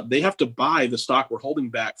price up, they have to buy the stock we're holding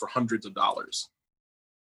back for hundreds of dollars.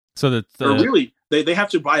 So that or really, they have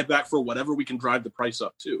to buy it back for whatever we can drive the price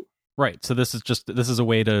up to. Right. So this is a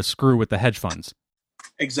way to screw with the hedge funds.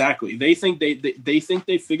 Exactly. They think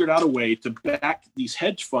they figured out a way to back these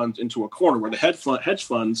hedge funds into a corner where the hedge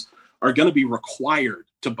funds are going to be required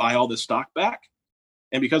to buy all this stock back.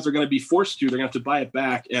 And because they're going to be forced to, they're going to have to buy it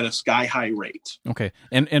back at a sky high rate. Okay.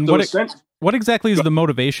 And so what exactly is the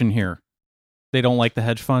motivation here? They don't like the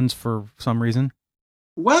hedge funds for some reason?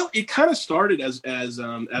 Well, it kind of started as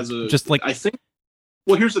a just like, I think.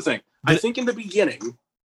 Well, here's the thing. I think in the beginning,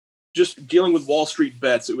 just dealing with Wall Street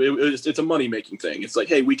bets, it's a money making thing. It's like,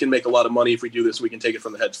 hey, we can make a lot of money if we do this. We can take it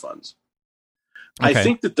from the hedge funds. Okay. I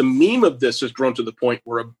think that the meme of this has grown to the point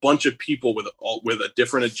where a bunch of people with a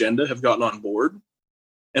different agenda have gotten on board,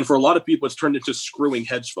 and for a lot of people, it's turned into screwing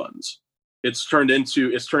hedge funds. It's turned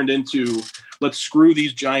into let's screw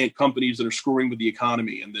these giant companies that are screwing with the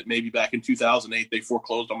economy, and that maybe back in 2008 they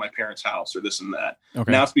foreclosed on my parents' house or this and that.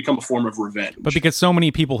 Okay. Now it's become a form of revenge. But because so many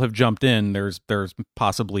people have jumped in, there's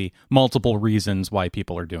possibly multiple reasons why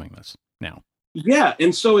people are doing this now. Yeah,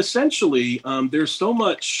 and so essentially, there's so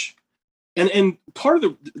much, and part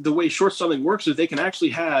of the way short selling works is there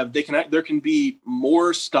can be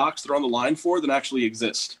more stocks that are on the line for than actually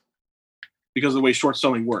exist. Because of the way short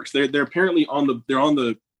selling works, they're apparently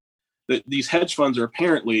these hedge funds are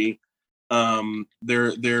apparently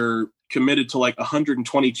they're committed to like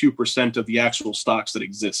 122% of the actual stocks that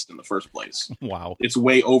exist in the first place. Wow, it's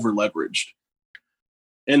way over leveraged.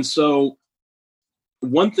 And so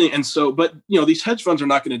but these hedge funds are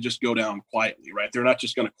not going to just go down quietly, right? They're not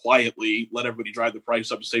just going to quietly let everybody drive the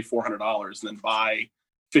price up to say $400 and then buy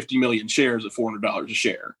 50 million shares at $400 a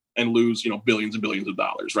share and lose, billions and billions of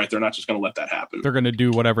dollars, right? They're not just going to let that happen. They're going to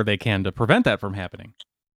do whatever they can to prevent that from happening.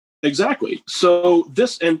 Exactly. So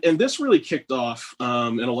this this really kicked off in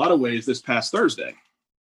a lot of ways this past Thursday.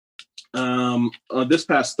 This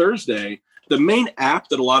past Thursday, the main app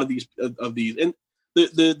that a lot of these and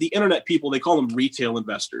the internet people, they call them retail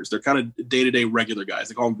investors. They're kind of day-to-day regular guys.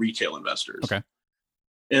 They call them retail investors. Okay.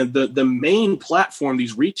 And the main platform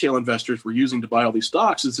these retail investors were using to buy all these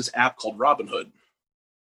stocks is this app called Robinhood.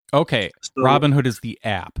 Okay. So Robinhood is the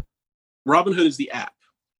app. Robinhood is the app.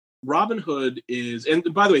 Robinhood is,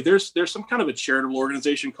 and by the way, there's some kind of a charitable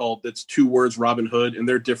organization that's 2 words Robinhood, and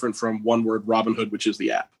they're different from 1 word Robinhood, which is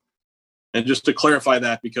the app. And just to clarify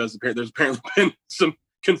that, because there's apparently been some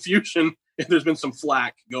confusion and there's been some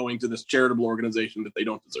flack going to this charitable organization that they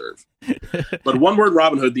don't deserve. But 1 word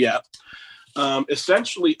Robinhood, the app.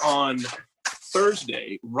 Essentially on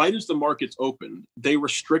Thursday, right as the markets opened, they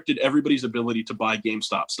restricted everybody's ability to buy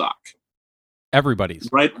GameStop stock. Everybody's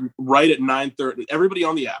right at 9:30. Everybody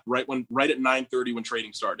on the app, right at 9:30 when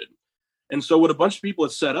trading started. And so what a bunch of people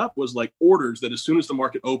had set up was like orders that as soon as the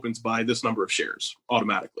market opens, buy this number of shares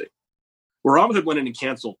automatically. Well, Robinhood went in and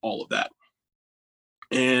canceled all of that,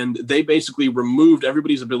 and they basically removed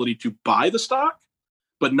everybody's ability to buy the stock,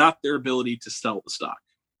 but not their ability to sell the stock.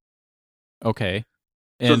 Okay.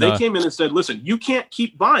 So they came in and said, listen, you can't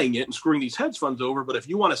keep buying it and screwing these hedge funds over, but if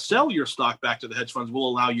you want to sell your stock back to the hedge funds, we'll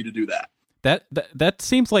allow you to do that. That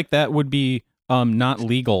seems like that would be not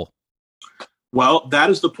legal. Well, that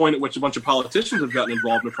is the point at which a bunch of politicians have gotten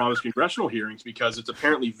involved in promised congressional hearings, because it's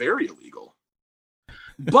apparently very illegal.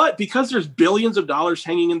 But because there's billions of dollars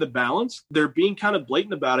hanging in the balance, they're being kind of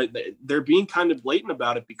blatant about it. They're being kind of blatant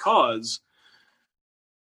about it because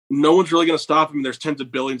no one's really going to stop them. There's tens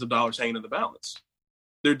of billions of dollars hanging in the balance.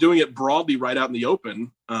 They're doing it broadly right out in the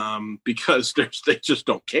open because they just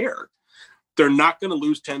don't care. They're not going to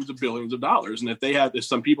lose tens of billions of dollars. And if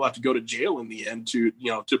some people have to go to jail in the end to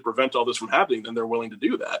prevent all this from happening, then they're willing to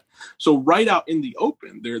do that. So right out in the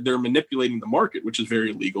open, they're manipulating the market, which is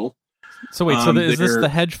very illegal. So wait, is this the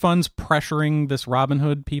hedge funds pressuring this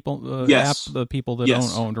Robinhood people app, the people that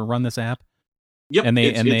own or run this app? Yep. And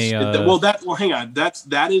hang on.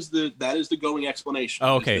 That is the going explanation.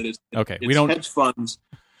 Oh, okay. It's we don't hedge funds.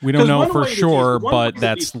 We don't know for sure, but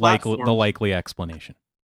that's the likely explanation.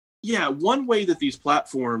 Yeah, one way that these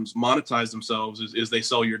platforms monetize themselves is they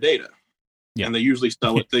sell your data. Yeah. And they usually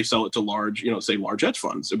sell it. They sell it to large hedge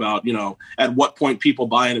funds about, at what point people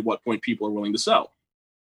buy and at what point people are willing to sell.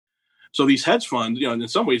 So these hedge funds, in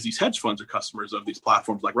some ways, these hedge funds are customers of these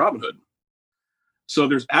platforms like Robinhood. So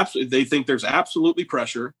they think there's absolutely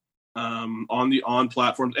pressure on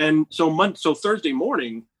platforms. And so Thursday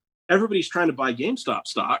morning, everybody's trying to buy GameStop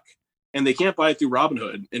stock and they can't buy it through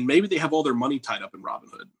Robinhood. And maybe they have all their money tied up in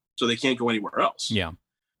Robinhood, so they can't go anywhere else. Yeah.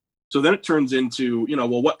 So then it turns into,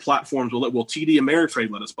 what platforms will TD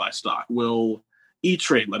Ameritrade let us buy stock? Will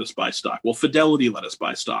E-Trade let us buy stock? Will Fidelity let us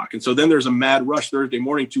buy stock? And so then there's a mad rush Thursday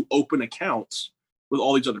morning to open accounts with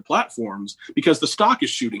all these other platforms because the stock is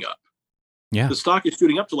shooting up. Yeah. The stock is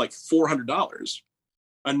shooting up to like $400.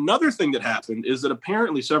 Another thing that happened is that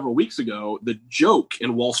apparently several weeks ago, the joke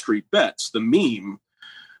in Wall Street Bets, the meme,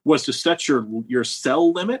 was to set your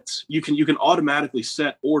sell limit. You can automatically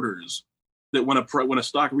set orders that when a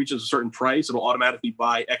stock reaches a certain price, it'll automatically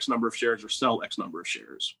buy X number of shares or sell X number of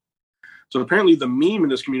shares. So apparently the meme in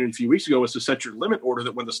this community a few weeks ago was to set your limit order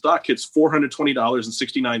that when the stock hits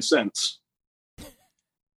 $420.69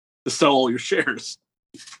 to sell all your shares.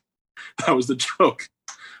 That was the joke.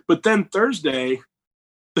 But then Thursday,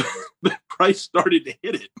 the price started to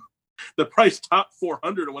hit it. The price topped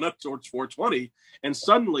 400 and went up towards 420. And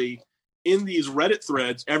suddenly, in these Reddit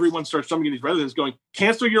threads, everyone starts jumping in these Reddit threads going,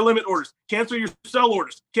 cancel your limit orders, cancel your sell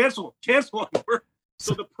orders, cancel them.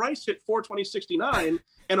 So the price hit 420.69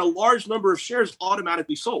 and a large number of shares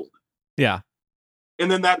automatically sold. Yeah.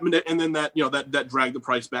 And then that dragged the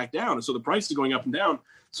price back down. And so the price is going up and down.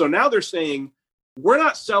 So now they're saying, we're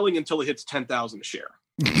not selling until it hits 10,000 a share.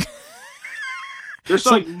 They're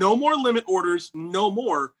saying no more limit orders, no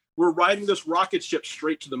more. We're riding this rocket ship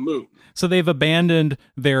straight to the moon. So they've abandoned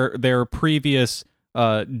their previous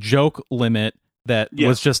joke limit that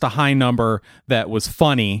was just a high number that was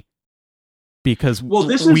funny because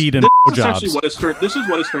weed and jobs. This is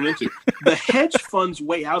what it's turned into. The hedge fund's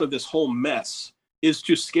way out of this whole mess is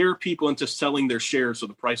to scare people into selling their shares so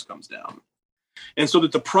the price comes down. And so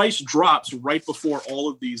that the price drops right before all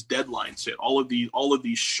of these deadlines hit, all of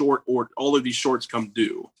these shorts come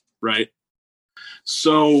due, right?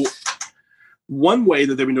 So one way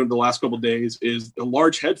that they've been doing the last couple of days is the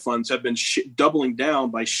large hedge funds have been doubling down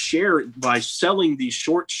by selling these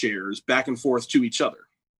short shares back and forth to each other,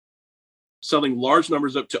 selling large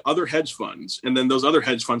numbers up to other hedge funds, and then those other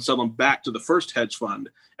hedge funds sell them back to the first hedge fund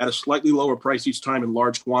at a slightly lower price each time in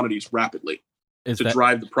large quantities rapidly.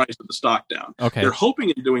 Drive the price of the stock down. Okay. They're hoping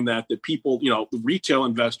in doing that people, retail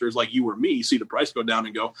investors like you or me see the price go down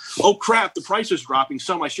and go, oh crap, the price is dropping.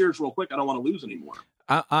 Sell my shares real quick. I don't want to lose anymore.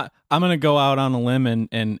 I'm going to go out on a limb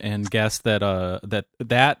and guess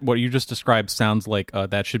that what you just described sounds like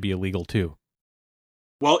that should be illegal too.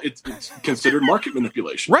 Well, it's considered market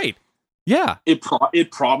manipulation. Right. Yeah. It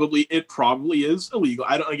probably is illegal.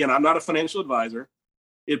 I'm not a financial advisor.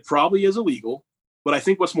 It probably is illegal. But I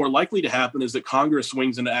think what's more likely to happen is that Congress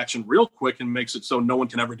swings into action real quick and makes it so no one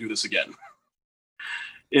can ever do this again,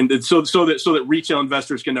 and so that retail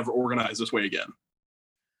investors can never organize this way again.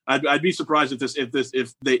 I'd be surprised if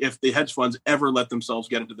the hedge funds ever let themselves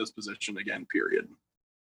get into this position again. Period.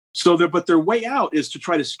 But their way out is to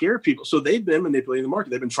try to scare people. So they've been manipulating the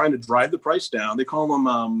market. They've been trying to drive the price down. They call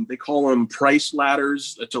them price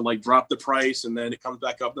ladders to drop the price, and then it comes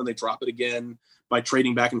back up, then they drop it again by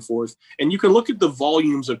trading back and forth. And you can look at the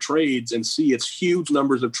volumes of trades and see it's huge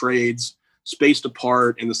numbers of trades spaced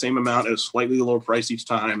apart in the same amount at a slightly lower price each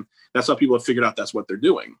time. That's how people have figured out that's what they're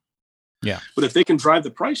doing. Yeah. But if they can drive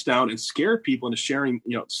the price down and scare people into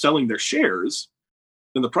selling their shares,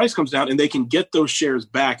 then the price comes down and they can get those shares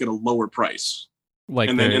back at a lower price.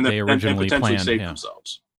 And they originally potentially planned, save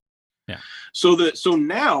themselves. Yeah. So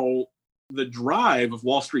now the drive of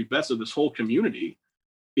Wall Street Bets of this whole community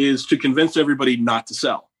is to convince everybody not to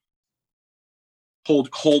sell.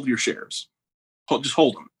 Hold your shares. Just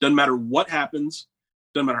hold them. Doesn't matter what happens.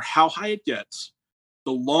 Doesn't matter how high it gets.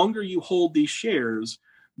 The longer you hold these shares,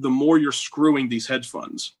 the more you're screwing these hedge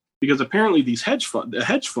funds. because apparently these hedge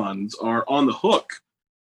funds are on the hook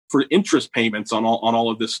for interest payments on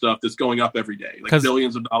all of this stuff that's going up every day, like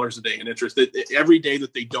billions of dollars a day in interest every day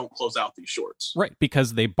that they don't close out these shorts. Right,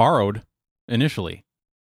 because they borrowed initially.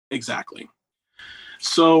 Exactly.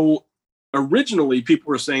 So originally, people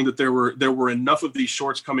were saying that there were enough of these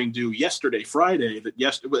shorts coming due yesterday, Friday,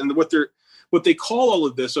 and what they call all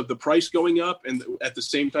of this of the price going up, and at the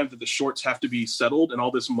same time that the shorts have to be settled, and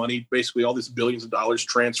all this money, basically all this billions of dollars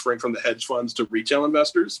transferring from the hedge funds to retail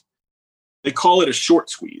investors. They call it a short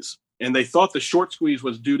squeeze, and they thought the short squeeze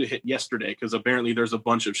was due to hit yesterday because apparently there's a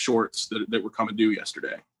bunch of shorts that were coming due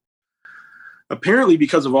yesterday. Apparently,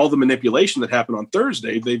 because of all the manipulation that happened on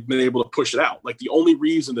Thursday, they've been able to push it out. Like, the only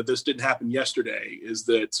reason that this didn't happen yesterday is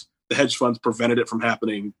that the hedge funds prevented it from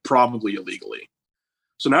happening, probably illegally.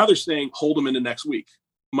 So now they're saying, hold them into next week,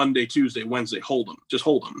 Monday, Tuesday, Wednesday, hold them, just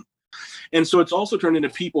hold them. And so it's also turned into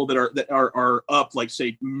people that are up, like,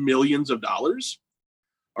 say, millions of dollars,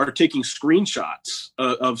 are taking screenshots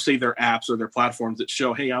of, say, their apps or their platforms that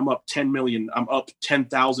show, hey, I'm up 10 million, I'm up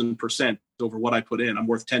 10,000% over what I put in. I'm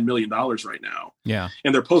worth $10 million right now. Yeah.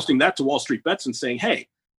 And they're posting that to Wall Street Bets and saying, hey,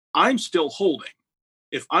 I'm still holding.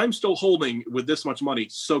 If I'm still holding with this much money,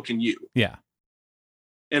 so can you. Yeah.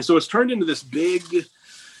 And so it's turned into this big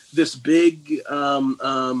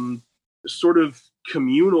sort of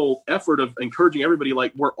communal effort of encouraging everybody,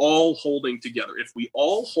 like, we're all holding together. If we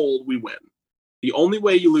all hold, we win. The only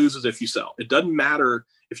way you lose is if you sell. It doesn't matter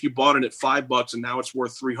if you bought it at $5 and now it's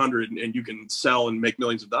worth $300 and you can sell and make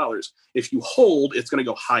millions of dollars. If you hold, it's going to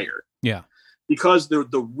go higher. Yeah. Because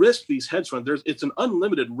the risk these hedge funds, it's an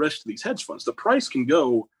unlimited risk to these hedge funds. The price can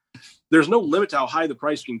go, there's no limit to how high the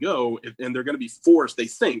price can go, and they're going to be forced, they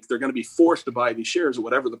think they're going to be forced to buy these shares at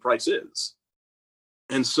whatever the price is.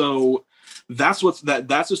 And so that's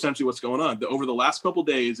essentially what's going on. Over the last couple of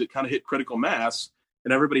days, it kind of hit critical mass.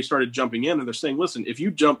 And everybody started jumping in, and they're saying, listen, if you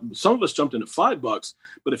jump, some of us jumped in at $5,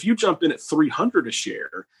 but if you jump in at $300 a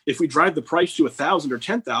share, if we drive the price to 1,000 or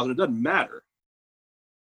 10,000, it doesn't matter.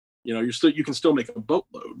 You know, you can still make a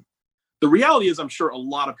boatload. The reality is, I'm sure a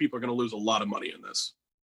lot of people are going to lose a lot of money in this.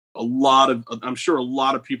 I'm sure a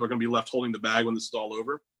lot of people are going to be left holding the bag when this is all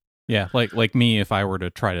over. Yeah. Like me, if I were to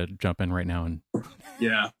try to jump in right now and.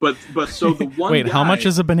 Yeah. But so the one Wait, how much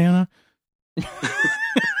is a banana?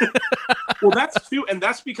 Well, that's true, and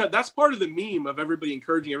that's because that's part of the meme of everybody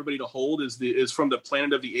encouraging everybody to hold is from the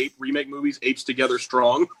Planet of the Apes remake movies, Apes Together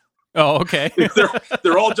Strong. Oh, okay.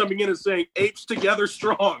 they're all jumping in and saying, apes together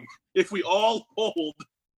strong. If we all hold,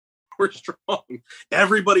 we're strong.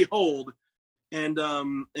 Everybody hold. And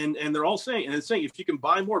they're all saying, and it's saying, if you can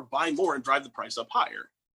buy more and drive the price up higher.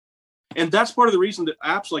 And that's part of the reason that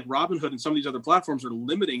apps like Robinhood and some of these other platforms are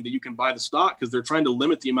limiting that you can buy the stock, because they're trying to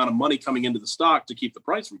limit the amount of money coming into the stock to keep the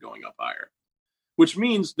price from going up higher, which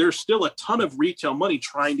means there's still a ton of retail money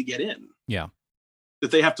trying to get in. Yeah.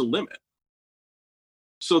 That they have to limit.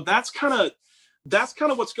 So that's kind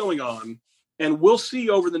of what's going on. And we'll see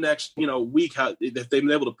over the next, week how if they've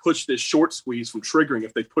been able to push this short squeeze from triggering,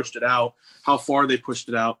 if they pushed it out, how far they pushed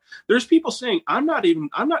it out. There's people saying, I'm not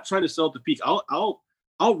trying to sell at the peak.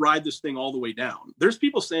 I'll ride this thing all the way down. There's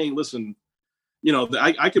people saying, listen,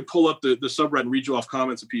 I could pull up the subreddit and read you off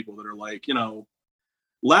comments of people that are like,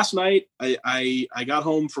 last night I got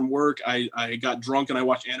home from work. I got drunk and I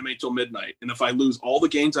watched anime till midnight. And if I lose all the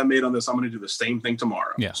gains I made on this, I'm going to do the same thing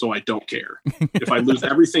tomorrow. Yeah. So I don't care. If I lose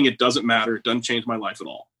everything, it doesn't matter. It doesn't change my life at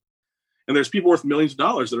all. And there's people worth millions of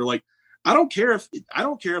dollars that are like, I don't care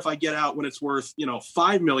if I get out when it's worth,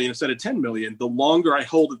 5 million instead of 10 million. The longer I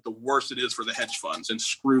hold it, the worse it is for the hedge funds, and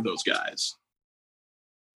screw those guys.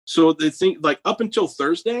 So they think, like, up until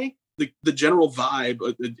Thursday, the general vibe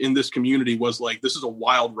in this community was like, this is a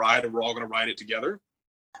wild ride and we're all going to ride it together.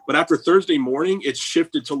 But after Thursday morning, it's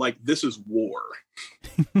shifted to like, this is war.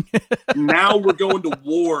 Now we're going to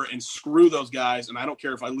war, and screw those guys. And I don't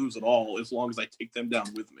care if I lose at all, as long as I take them down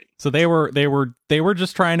with me. So they were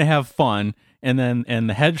just trying to have fun. And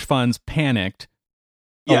the hedge funds panicked,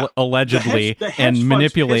 allegedly, the hedge and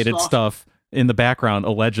manipulated stuff in the background,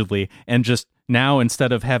 allegedly. And just now,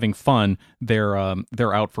 instead of having fun, they're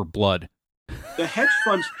out for blood. The hedge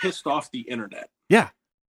funds pissed off the internet. Yeah.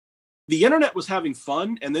 The internet was having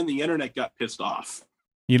fun, and then the internet got pissed off.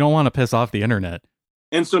 You don't want to piss off the internet.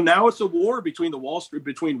 And so now it's a war between Wall Street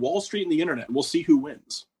and the internet. We'll see who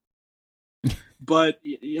wins. But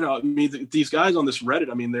these guys on this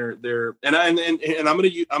Reddit, they're and I'm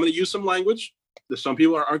going to use some language that some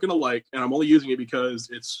people aren't going to like, and I'm only using it because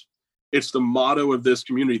it's the motto of this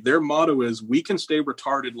community. Their motto is, we can stay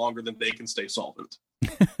retarded longer than they can stay solvent.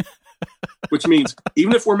 which means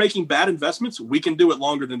even if we're making bad investments, we can do it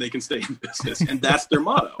longer than they can stay in business. And that's their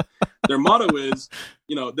motto. Their motto is,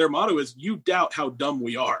 you doubt how dumb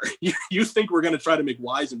we are. You think we're going to try to make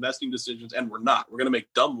wise investing decisions, and we're not. We're going to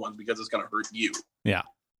make dumb ones because it's going to hurt you. Yeah.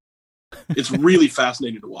 It's really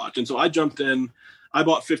fascinating to watch. And so I jumped in. I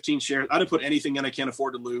bought 15 shares. I didn't put anything in I can't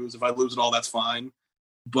afford to lose. If I lose it all, that's fine.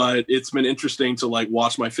 But it's been interesting to like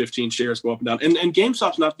watch my 15 shares go up and down. And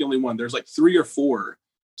GameStop's not the only one. There's like 3 or 4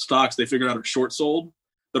 stocks they figured out are short sold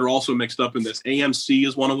that are also mixed up in this. AMC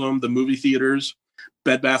is one of them. The movie theaters,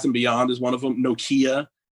 Bed Bath & Beyond is one of them. Nokia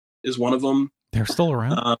is one of them. They're still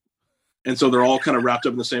around. And so they're all kind of wrapped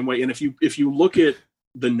up in the same way. And if you look at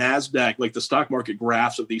the NASDAQ, like the stock market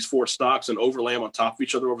graphs of these 4 stocks and overlay them on top of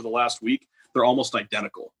each other over the last week, they're almost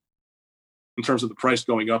identical in terms of the price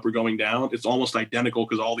going up or going down. It's almost identical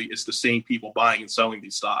because it's the same people buying and selling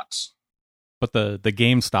these stocks. But the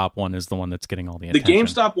GameStop one is the one that's getting all the attention. The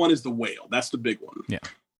GameStop one is the whale. That's the big one.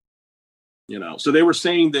 Yeah. So they were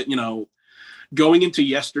saying that, going into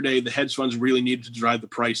yesterday, the hedge funds really needed to drive the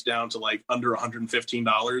price down to like under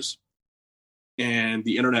 $115. And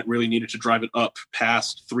the internet really needed to drive it up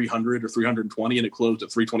past 300 or 320, and it closed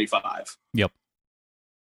at 325. Yep.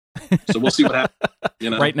 So we'll see what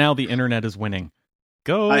happens. Right now, the internet is winning.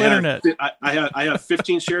 Go internet. I have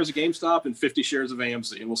 15 shares of GameStop and 50 shares of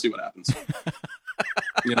AMC, and we'll see what happens.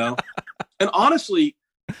 And honestly,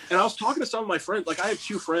 and I was talking to some of my friends. Like I have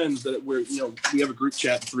 2 friends that we have a group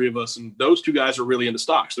chat, 3 of us, and those 2 guys are really into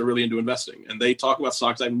stocks. They're really into investing, and they talk about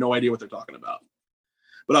stocks. I have no idea what they're talking about.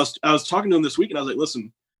 But I was talking to them this week, and I was like,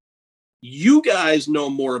 listen, you guys know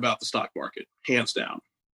more about the stock market, hands down.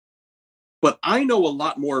 But I know a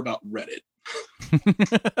lot more about Reddit.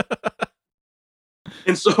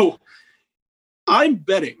 And so I'm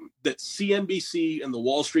betting that CNBC and the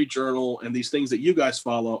Wall Street Journal and these things that you guys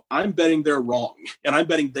follow, I'm betting they're wrong. And I'm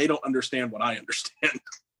betting they don't understand what I understand,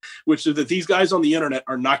 which is that these guys on the internet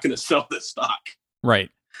are not going to sell this stock. Right.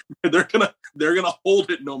 They're going to hold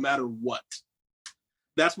it no matter what.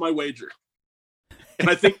 That's my wager. And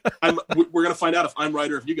I think we're going to find out if I'm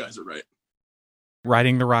right or if you guys are right.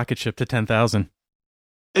 Riding the rocket ship to 10,000.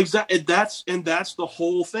 Exactly. That's the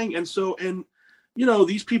whole thing. And so,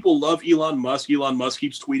 these people love Elon Musk. Elon Musk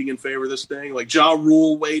keeps tweeting in favor of this thing. Like Ja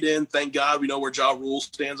Rule weighed in. Thank God we know where Ja Rule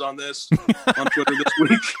stands on this on Twitter this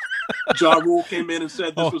week. Ja Rule came in and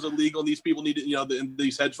said this was illegal and these people need to,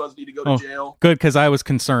 these hedge funds need to go to jail. Good, because I was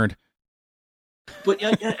concerned. But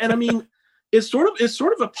and I mean, it's sort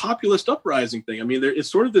of a populist uprising thing. I mean,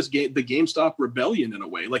 it's sort of the GameStop rebellion in a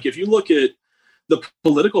way. Like if you look at the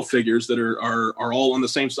political figures that are all on the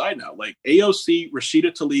same side now, like AOC,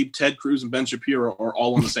 Rashida Tlaib, Ted Cruz, and Ben Shapiro are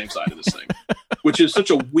all on the same side of this thing, which is such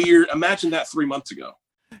a weird. Imagine that 3 months ago.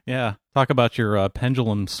 Yeah, talk about your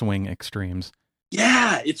pendulum swing extremes.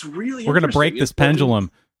 Yeah, it's really. We're going to break this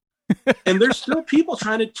pendulum, and there's still people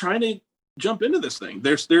trying to jump into this thing.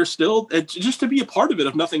 There's still just to be a part of it,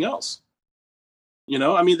 if nothing else.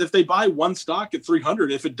 I mean, if they buy one stock at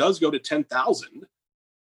 300, if it does go to 10,000.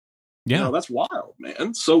 Yeah, that's wild,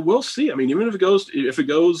 man. So we'll see. I mean, even if it goes, to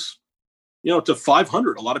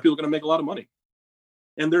 500, a lot of people are going to make a lot of money.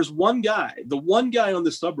 And there's the one guy on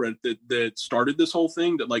this subreddit that started this whole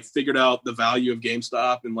thing that like figured out the value of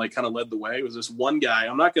GameStop and like kind of led the way. It was this one guy.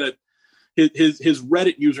 I'm not going to, his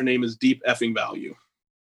Reddit username is Deep Effing Value.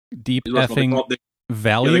 Deep Effing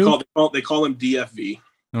Value? They call him DFV.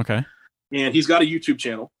 Okay. And he's got a YouTube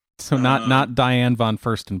channel. So not Diane von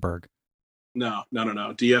Furstenberg. No.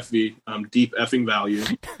 DFV, Deep Effing Value.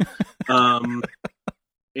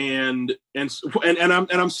 And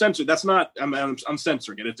I'm censored. That's not. I'm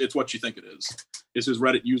censoring it. It's what you think it is. It's his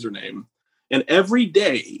Reddit username. And every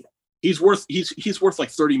day he's worth like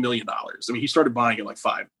 $30 million. I mean, he started buying at like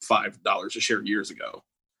 $5 a share years ago.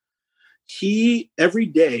 Every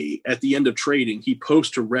day at the end of trading, he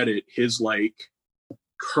posts to Reddit his like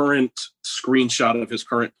current screenshot of his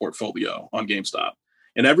current portfolio on GameStop.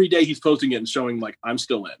 And every day he's posting it and showing like, I'm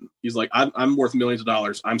still in. He's like, I'm worth millions of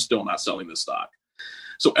dollars. I'm still not selling this stock.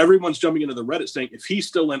 So everyone's jumping into the Reddit saying, if he's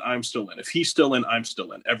still in, I'm still in. If he's still in, I'm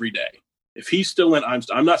still in every day. If he's still in,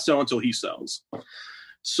 I'm not selling until he sells.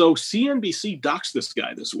 So CNBC doxed this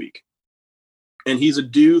guy this week. And he's a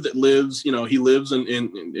dude that lives, he lives in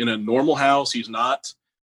a normal house. He's not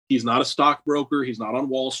a stockbroker. He's not on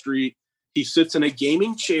Wall Street. He sits in a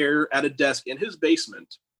gaming chair at a desk in his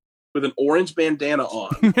basement with an orange bandana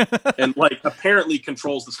on and like apparently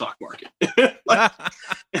controls the stock market.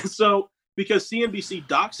 And so because CNBC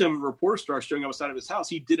doxed him and reporters started showing up outside of his house,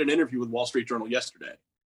 he did an interview with Wall Street Journal yesterday.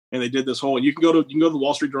 And they did this whole, you can go to the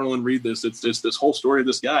Wall Street Journal and read this. It's this whole story of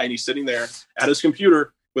this guy. And he's sitting there at his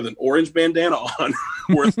computer with an orange bandana on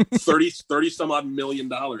worth 30 some odd $1 million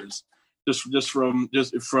just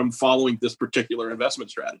from following this particular investment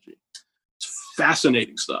strategy. It's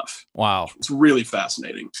fascinating stuff. Wow. It's really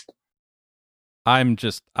fascinating. I'm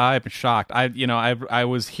shocked. I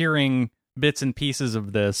was hearing bits and pieces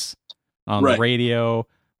of this on the radio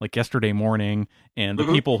like yesterday morning, and the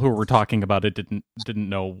people who were talking about it didn't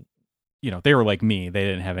know, they were like me. They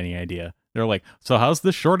didn't have any idea. They're like, so how's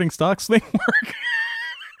this shorting stocks thing work?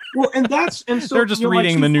 Well, and so they're just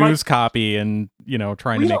reading the news copy and,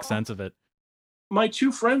 trying to make sense of it. My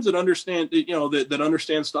two friends that understand, that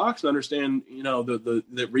understand stocks and understand,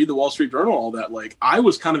 that read the Wall Street Journal, all that, like, I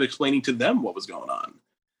was kind of explaining to them what was going on,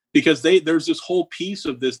 because there's this whole piece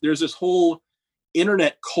of this. There's this whole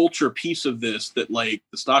internet culture piece of this that, like,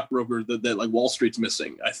 the stockbroker that like Wall Street's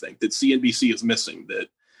missing. I think that CNBC is missing,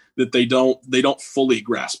 that they don't fully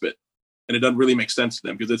grasp it. And it doesn't really make sense to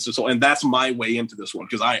them, because it's just, and that's my way into this one,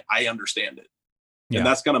 because I understand it. Yeah. And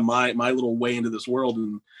that's kind of my little way into this world.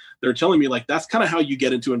 And they're telling me, like, that's kind of how you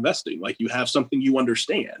get into investing. Like, you have something you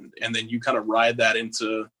understand, and then you kind of ride that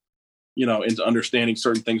into understanding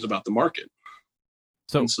certain things about the market.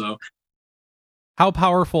 So how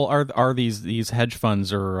powerful are these hedge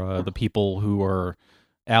funds, or the people who are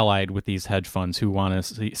allied with these hedge funds who want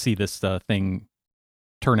to see this thing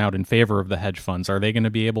turn out in favor of the hedge funds? Are they going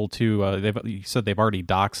to be able to, you said they've already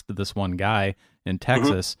doxed this one guy in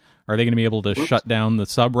Texas. Are they going to be able to shut down the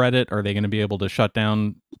subreddit? Are they going to be able to shut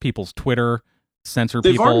down people's Twitter, censor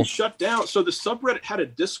people? They've already shut down. So the subreddit had a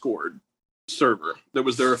Discord server that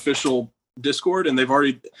was their official Discord, and they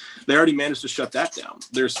already managed to shut that down.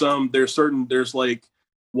 There's like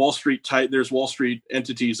Wall Street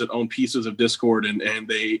entities that own pieces of Discord, and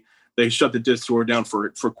they shut the Discord down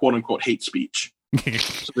for quote unquote hate speech.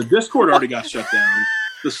 So the Discord already got shut down.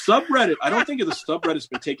 The subreddit, I don't think the subreddit's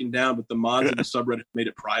been taken down, but the mods of the subreddit made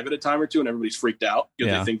it private a time or two, and everybody's freaked out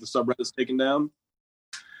because they think the subreddit's taken down.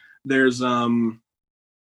 There's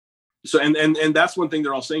so and that's one thing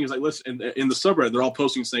they're all saying is, like, listen, in the subreddit, they're all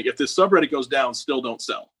posting saying, if this subreddit goes down, still don't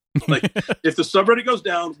sell. Like, if the subreddit goes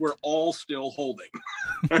down, we're all still holding.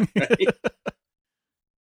 Right?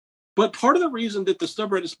 But part of the reason that the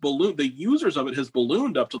subreddit's ballooned, the users of it has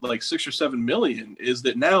ballooned up to like 6 or 7 million, is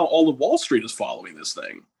that now all of Wall Street is following this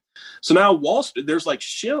thing. So now Wall Street, there's like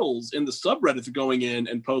shills in the subreddit going in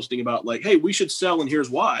and posting about, like, hey, we should sell, and here's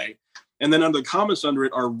why. And then under the comments under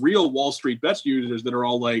it are real Wall Street Bets users that are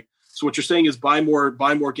all like, so what you're saying is buy more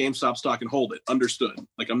GameStop stock and hold it. Understood.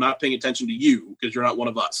 Like, I'm not paying attention to you because you're not one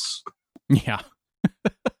of us. Yeah.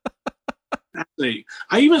 I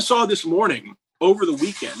even saw this morning over the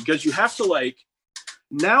weekend, because you have to, like,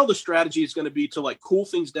 now the strategy is going to be to, like, cool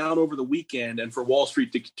things down over the weekend, and for Wall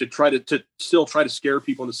Street to try to still try to scare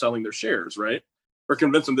people into selling their shares, right? Or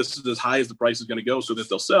convince them this is as high as the price is going to go so that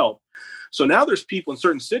they'll sell. So now there's people in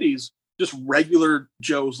certain cities, just regular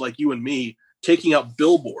Joes like you and me, taking out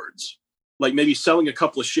billboards, like maybe selling a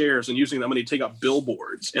couple of shares and using that money to take out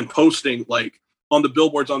billboards and posting, like, on the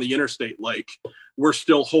billboards on the interstate, like, we're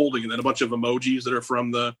still holding, and then a bunch of emojis that are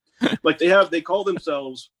from the, like, they call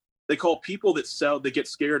people that get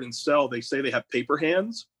scared and sell, they say they have paper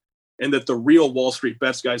hands, and that the real Wall Street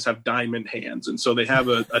Bets guys have diamond hands. And so they have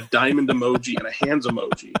a diamond emoji and a hands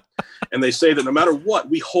emoji. And they say that no matter what,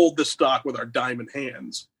 we hold the stock with our diamond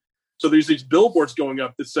hands. So there's these billboards going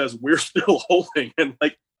up that says we're still holding, and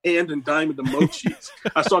like hand and diamond emojis.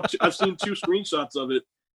 I've seen 2 screenshots of it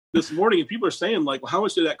this morning, and people are saying, like, well, how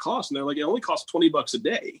much did that cost? And they're like, it only costs $20 a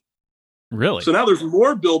day. Really? So now there's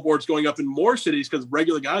more billboards going up in more cities, because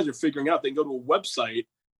regular guys are figuring out they can go to a website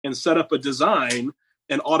and set up a design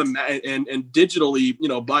and and digitally,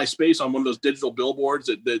 buy space on one of those digital billboards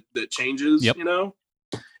that changes,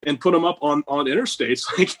 and put them up on interstates,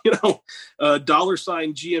 like, $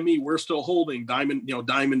 GME, we're still holding, diamond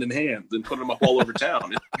in hand, and put them up all over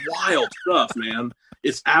town. It's wild stuff, man.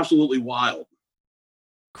 It's absolutely wild.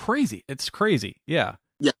 Crazy. It's crazy. Yeah.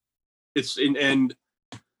 Yeah. It's and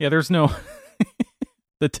yeah, there's no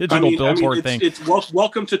the digital billboard thing. It's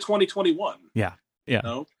welcome to 2021. Yeah.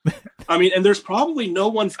 Yeah. And there's probably no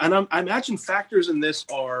one, and I imagine factors in this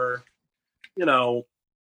are,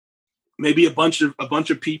 maybe a bunch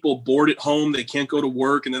of people bored at home, they can't go to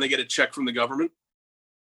work, and then they get a check from the government,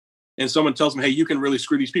 and someone tells them, hey, you can really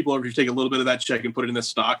screw these people over if you take a little bit of that check and put it in this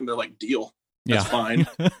stock, and they're like, deal. That's fine.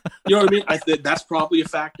 You know what I mean? That's probably a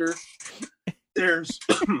factor. There's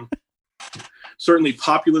certainly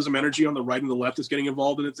populism energy on the right and the left is getting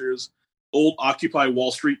involved in it. There's old Occupy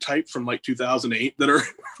Wall Street type from like 2008 that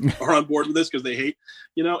are on board with this because they hate,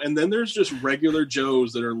 and then there's just regular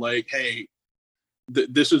Joes that are like, hey,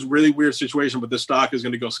 this is really weird situation, but this stock is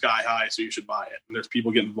going to go sky high, so you should buy it. And there's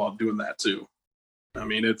people getting involved doing that too. I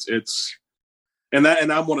mean, and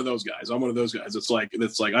I'm one of those guys. It's like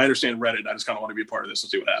I understand Reddit. I just kind of want to be a part of this and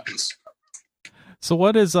see what happens. So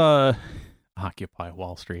what is Occupy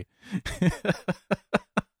Wall Street?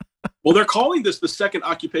 Well, they're calling this the second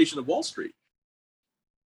occupation of Wall Street.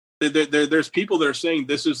 There's people that are saying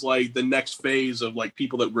this is like the next phase of like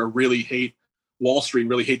people that really hate Wall Street and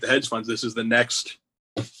really hate the hedge funds. This is the next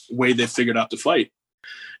way they've figured out to fight.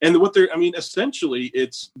 And essentially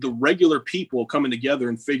it's the regular people coming together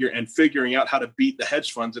and figuring out how to beat the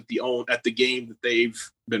hedge funds at the game that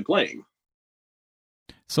they've been playing.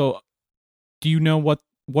 So do you know what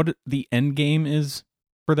the end game is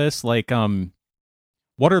for this? Like,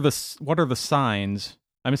 what are the signs?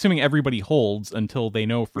 I'm assuming everybody holds until they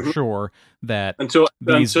know for sure that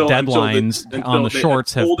these deadlines on the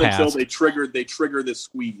shorts have passed. Until they trigger this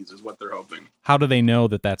squeeze is what they're hoping. How do they know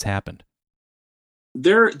that that's happened?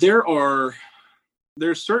 There's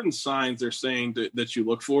certain signs they're saying that you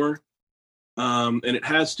look for, and it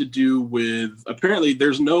has to do with, apparently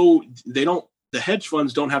the hedge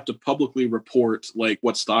funds don't have to publicly report like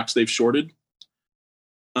what stocks they've shorted.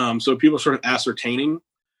 So people are sort of ascertaining.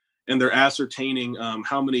 And they're ascertaining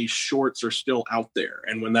how many shorts are still out there.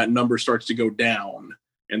 And when that number starts to go down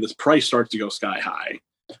and this price starts to go sky high,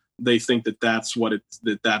 they think that's when it's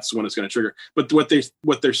going to trigger. But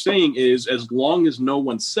what they're saying is, as long as no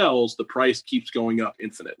one sells, the price keeps going up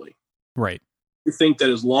infinitely. Right. You think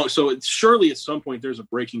that surely at some point there's a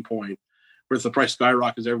breaking point where if the price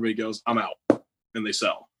skyrockets, everybody goes, I'm out, and they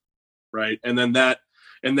sell. Right. And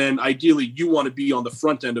then ideally you want to be on the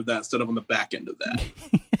front end of that instead of on the back end of that.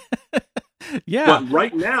 Yeah. But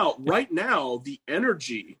right now, the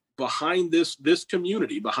energy behind this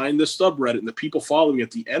community, behind this subreddit, and the people following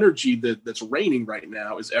it, the energy that's reigning right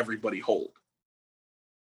now is everybody hold.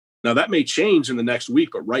 Now that may change in the next week,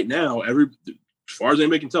 but right now, as far as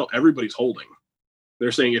anybody can tell, everybody's holding.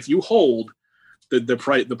 They're saying if you hold,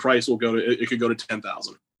 the price will go to, it could go to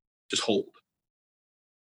 10,000. Just hold.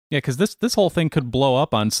 Yeah, because this whole thing could blow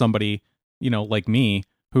up on somebody, like me,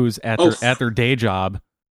 who's at their day job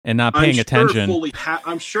and not paying attention.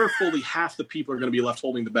 I'm sure fully half the people are going to be left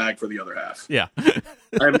holding the bag for the other half. Yeah.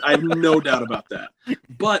 I have no doubt about that.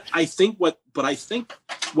 But I think what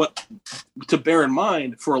to bear in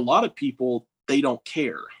mind, for a lot of people, they don't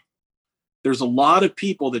care. There's a lot of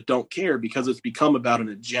people that don't care because it's become about an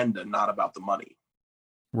agenda, not about the money.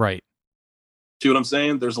 Right. See what I'm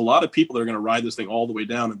saying? There's a lot of people that are going to ride this thing all the way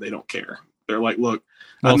down and they don't care. They're like, look,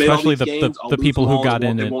 well, especially the people who got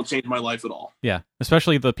in. It won't change my life at all. Yeah,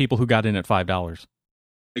 especially the people who got in at $5.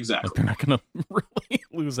 Exactly. Like, they're not going to really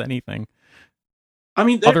lose anything. I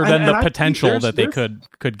mean, other than the potential that they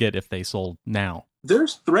could get if they sold now.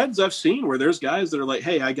 There's threads I've seen where there's guys that are like,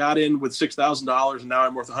 "Hey, I got in with $6,000 and now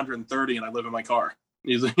I'm worth $130 and I live in my car."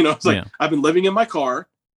 It's like, I've been living in my car.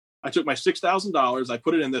 I took my $6,000, I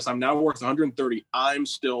put it in this. I'm now worth $130. I'm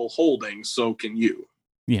still holding. So can you?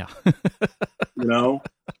 Yeah.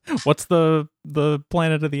 What's the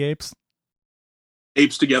Planet of the Apes?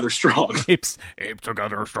 Apes together strong. Apes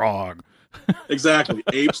together strong. Exactly.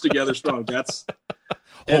 Apes together strong. That's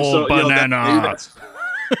whole banana.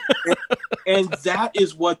 And that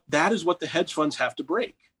is what the hedge funds have to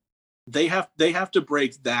break. They have to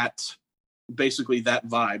break that, basically that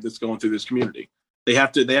vibe that's going through this community. They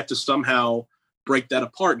have to somehow break that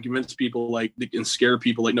apart and convince people and scare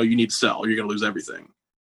people like, no, you need to sell or you're going to lose everything.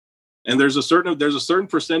 And there's a certain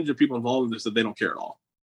percentage of people involved in this that they don't care at all.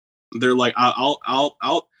 They're like,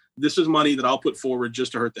 I'll this is money that I'll put forward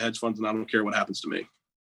just to hurt the hedge funds, and I don't care what happens to me.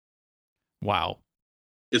 Wow.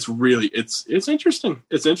 It's interesting.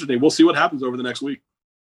 It's interesting. We'll see what happens over the next week.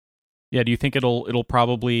 Yeah. Do you think it'll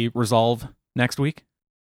probably resolve next week?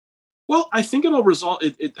 Well, I think it'll resolve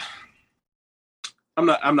it. I'm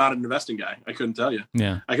not an investing guy. I couldn't tell you.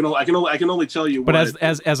 Yeah. I can only tell you. But as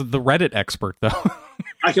the Reddit expert, though,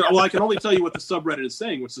 I can only tell you what the subreddit is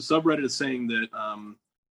saying. Which the subreddit is saying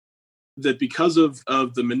that because of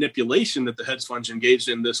the manipulation that the hedge funds engaged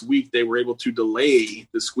in this week, they were able to delay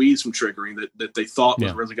the squeeze from triggering that they thought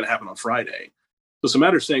was really going to happen on Friday. So it's a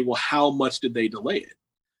matter of saying, well, how much did they delay it?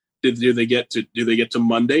 Do they get to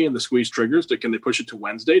Monday and the squeeze triggers? Can they push it to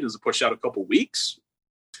Wednesday? Does it push out a couple weeks?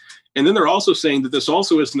 And then they're also saying that this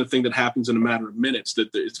also isn't a thing that happens in a matter of minutes,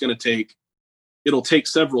 that it'll take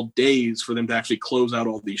several days for them to actually close out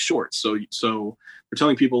all these shorts. So they're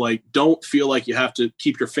telling people, like, don't feel like you have to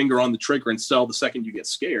keep your finger on the trigger and sell the second you get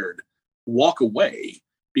scared. Walk away,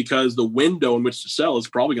 because the window in which to sell is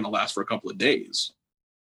probably going to last for a couple of days.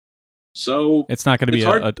 So it's not going to be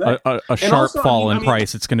a sharp also, fall in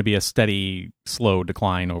price. It's going to be a steady, slow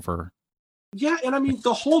decline over. Yeah, and I mean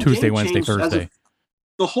the whole Tuesday, game Wednesday, changed Thursday.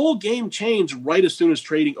 The whole game changed right as soon as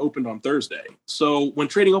trading opened on Thursday. So when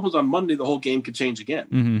trading opens on Monday, the whole game could change again.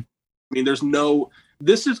 Mm-hmm. I mean,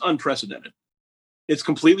 this is unprecedented. It's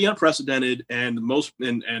completely unprecedented, and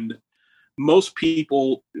most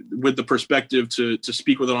people with the perspective to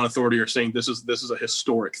speak with it on authority are saying this is a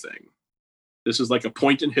historic thing. This is like a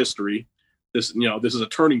point in history. This is a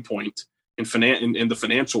turning point in the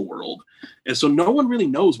financial world, and so no one really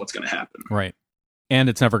knows what's going to happen. Right, and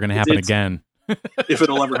it's never going to happen again. If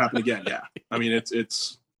it'll ever happen again, yeah. I mean,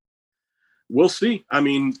 it's we'll see. I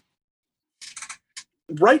mean,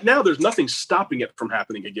 right now there's nothing stopping it from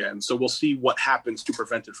happening again. So we'll see what happens to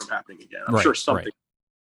prevent it from happening again. I'm sure something. Right.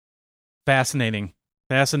 Fascinating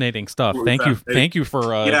stuff. Thank you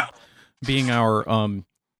for being our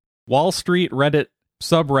Wall Street Reddit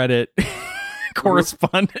subreddit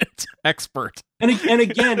correspondent expert. And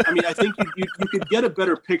again, I mean, I think you could get a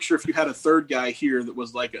better picture if you had a third guy here that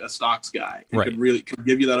was like a stocks guy. It could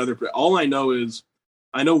give you that other. All I know is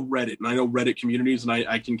I know Reddit and I know Reddit communities, and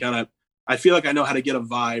I can I feel like I know how to get a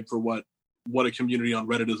vibe for what a community on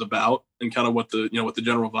Reddit is about and kind of what the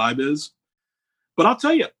general vibe is. But I'll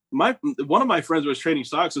tell you, one of my friends who was trading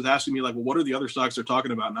stocks was asking me like, well, what are the other stocks they're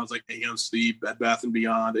talking about? And I was like, AMC, Bed Bath and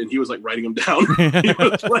Beyond, and he was like writing them down.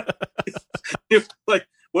 he was like,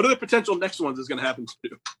 what are the potential next ones is going to happen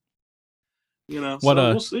to?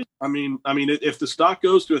 We'll see. I mean, if the stock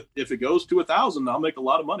goes to 1,000, I'll make a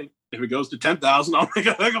lot of money. If it goes to 10,000, I'll make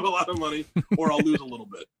a heck of a lot of money, or I'll lose a little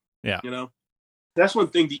bit. Yeah, that's one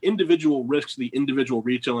thing. The individual risks, the individual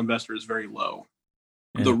retail investor is very low.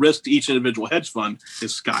 Yeah. The risk to each individual hedge fund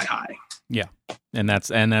is sky high. Yeah, and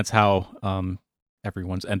that's how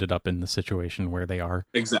everyone's ended up in the situation where they are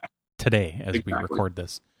today as we record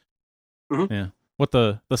this. Mm-hmm. Yeah, what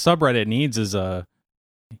the subreddit needs is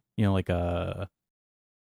like a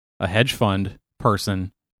hedge fund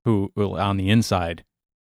person who on the inside,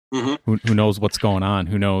 mm-hmm. who knows what's going on,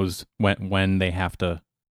 who knows when they have to.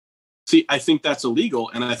 See, I think that's illegal,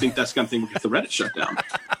 and I think that's the kind of thing we get the Reddit shut down.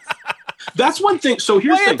 That's one thing. So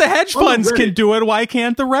here's why the hedge funds can do it. Why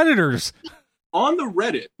can't the Redditors? On the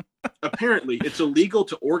Reddit, apparently, it's illegal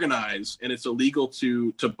to organize, and it's illegal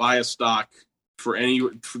to buy a stock for any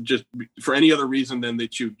other reason than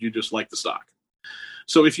that you just like the stock.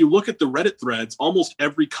 So if you look at the Reddit threads, almost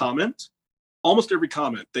every comment,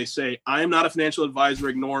 they say, "I am not a financial advisor.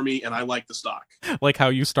 Ignore me, and I like the stock." Like how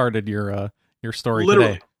you started your story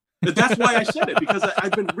literally today. That's why I said it, because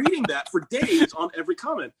I've been reading that for days on every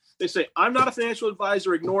comment. They say, "I'm not a financial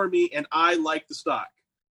advisor, ignore me, and I like the stock."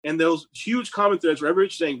 And those huge comment threads where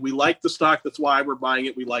everybody's saying, "We like the stock, that's why we're buying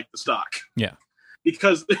it, we like the stock." Yeah.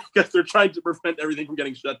 Because they're trying to prevent everything from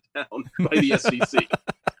getting shut down by the SEC.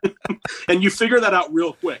 And you figure that out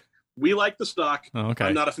real quick. We like the stock. Oh, okay.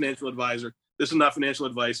 I'm not a financial advisor. This is not financial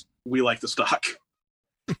advice. We like the stock.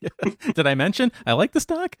 Did I mention I like the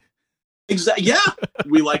stock? Exactly. Yeah,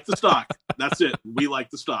 we like the stock. That's it. We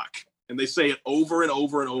like the stock, and they say it over and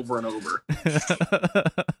over and over and over.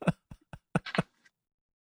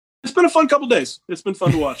 It's been a fun couple days. It's been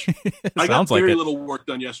fun to watch. I got very little work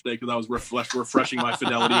done yesterday because I was refreshing my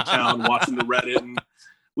Fidelity account, watching the Reddit, and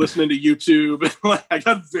listening to YouTube. I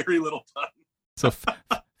got very little done. So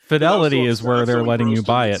Fidelity is where they're letting you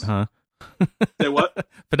buy it, huh? Say what?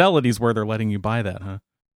 Fidelity's where they're letting you buy that, huh?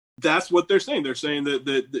 That's what they're saying. They're saying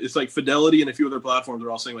that it's like Fidelity and a few other platforms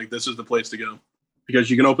are all saying like this is the place to go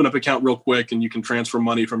because you can open up an account real quick and you can transfer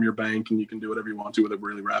money from your bank and you can do whatever you want to with it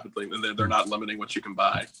really rapidly. And they're not limiting what you can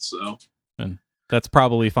buy. So, and that's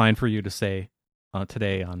probably fine for you to say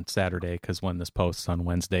today on Saturday because when this posts on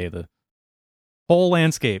Wednesday, the whole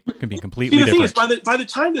landscape can be completely different. The thing is, by the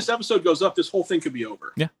time this episode goes up, this whole thing could be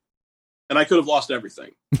over. Yeah, and I could have lost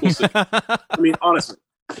everything. We'll see. I mean, honestly.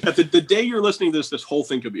 At the day you're listening to this whole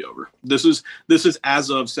thing could be over. This is as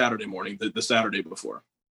of Saturday morning, the Saturday before.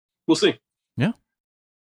 We'll see. Yeah.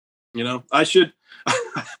 I should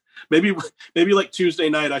maybe like Tuesday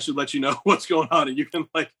night, I should let you know what's going on, and you can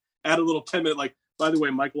like add a little 10-minute like. By the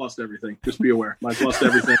way, Mike lost everything. Just be aware, Mike lost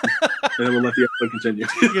everything, and then we'll let the episode continue.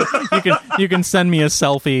 you can send me a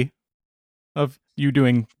selfie of you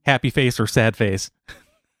doing happy face or sad face.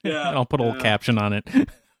 Yeah, and I'll put a little caption on it.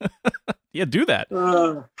 Yeah, do that.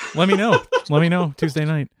 Let me know Tuesday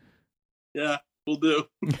night. Yeah, we'll do.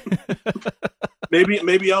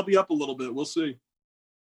 Maybe I'll be up a little bit. We'll see.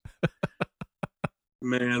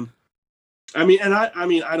 Man,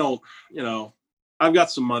 I don't. I've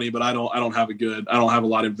got some money, but I don't have a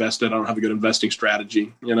lot invested. I don't have a good investing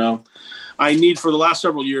strategy. I need, for the last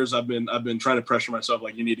several years, I've been trying to pressure myself,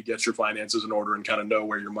 like, you need to get your finances in order and kind of know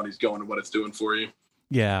where your money's going and what it's doing for you.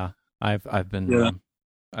 Yeah. I've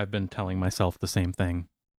been telling myself the same thing.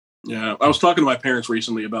 Yeah. I was talking to my parents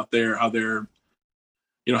recently about how their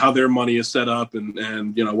money is set up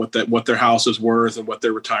and what their house is worth and what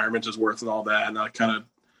their retirement is worth and all that. And I kind of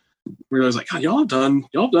realized, like, God, y'all have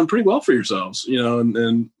done pretty well for yourselves,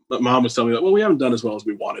 and Mom was telling me that, well, we haven't done as well as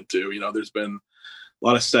we wanted to. There's been a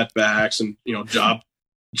lot of setbacks and,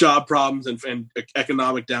 job problems and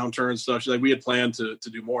economic downturns stuff. She's like, we had planned to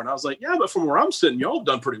do more. And I was like, yeah, but from where I'm sitting, y'all have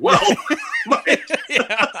done pretty well. Yeah,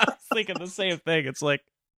 I was thinking the same thing. It's like,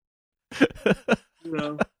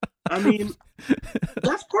 I mean,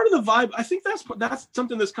 that's part of the vibe. I think that's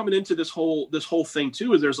something that's coming into this whole thing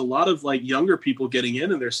too, is there's a lot of, like, younger people getting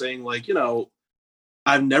in and they're saying, like,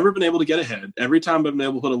 I've never been able to get ahead. Every time I've been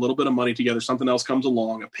able to put a little bit of money together, something else comes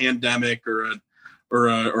along, a pandemic or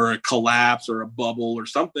a collapse or a bubble or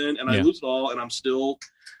something, and I lose it all, and I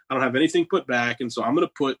don't have anything put back, and so I'm going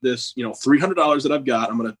to put this, $300 that I've got,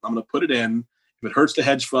 I'm going to put it in. If it hurts the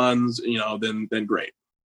hedge funds, then great.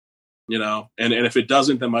 And if it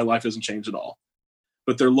doesn't, then my life hasn't changed at all.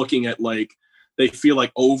 But they're looking at, like, they feel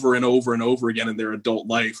like over and over and over again in their adult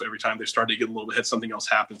life, every time they start to get a little bit hit, something else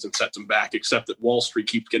happens and sets them back, except that Wall Street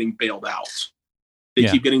keeps getting bailed out. They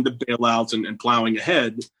keep getting the bailouts and plowing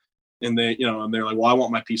ahead. And they, and they're like, well, I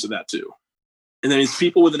want my piece of that too. And then it's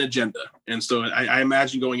people with an agenda. And so I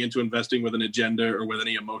imagine going into investing with an agenda or with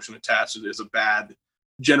any emotion attached is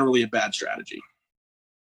generally a bad strategy.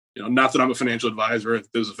 Not that I'm a financial advisor.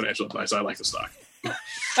 If there's a financial advice, I like the stock.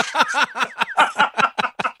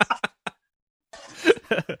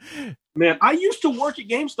 Man, I used to work at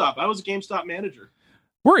GameStop. I was a GameStop manager.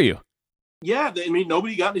 Were you? Yeah.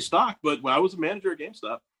 Nobody got any stock, but I was a manager at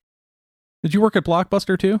GameStop. Did you work at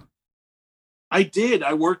Blockbuster too? I did.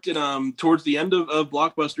 I worked at towards the end of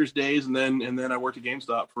Blockbuster's days, and then I worked at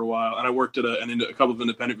GameStop for a while, and I worked at a couple of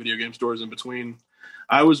independent video game stores in between.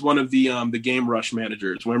 I was one of the Game Rush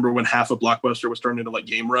managers. Remember when half of Blockbuster was turned into, like,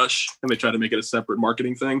 Game Rush, and they tried to make it a separate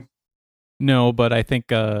marketing thing? No, but I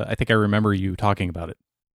think I remember you talking about it.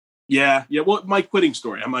 Yeah. Well, my quitting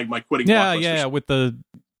story. I'm like my quitting. Yeah.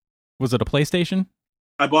 Was it a PlayStation?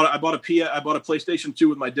 I bought a PlayStation 2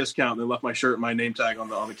 with my discount, and then left my shirt and my name tag on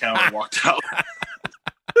the counter and walked out.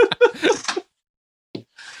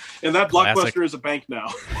 And that Classic. Blockbuster is a bank now.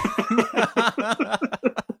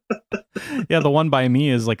 Yeah, the one by me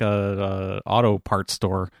is like a auto parts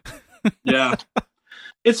store. Yeah.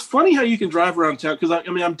 It's funny how you can drive around town, because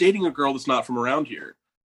I'm dating a girl that's not from around here.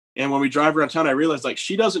 And when we drive around town, I realize, like,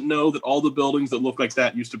 she doesn't know that all the buildings that look like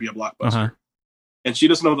that used to be a Blockbuster. Uh-huh. And she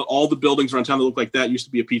doesn't know that all the buildings around town that look like that used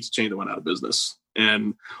to be a pizza chain that went out of business.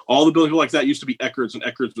 And all the buildings like that used to be Eckerd's, and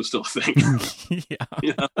Eckerd's was still a thing.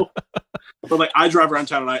 Yeah. But, like, I drive around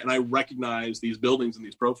town and I recognize these buildings and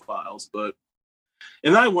these profiles. And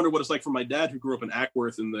then I wonder what it's like for my dad, who grew up in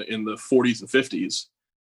Ackworth in the 40s and 50s,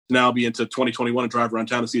 to now be into 2021 and drive around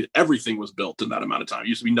town and see that everything was built in that amount of time. It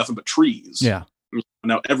used to be nothing but trees. Yeah.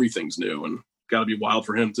 Now everything's new, and got to be wild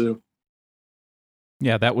for him too.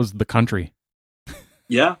 Yeah, that was the country.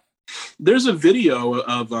 Yeah, there's a video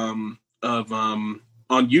of on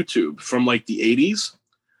YouTube from, like, the 80s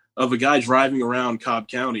of a guy driving around Cobb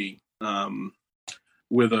County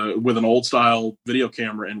with an old style video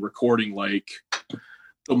camera and recording, like,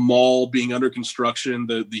 the mall being under construction,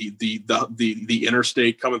 the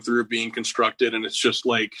interstate coming through being constructed, and it's just,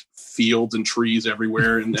 like, fields and trees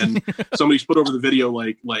everywhere. And somebody's put over the video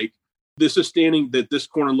like this is standing at this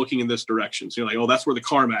corner looking in this direction. So you're like, oh, that's where the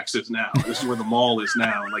CarMax is now. This is where the mall is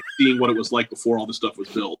now. Like, seeing what it was like before all this stuff was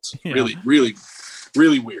built. Yeah. Really, really,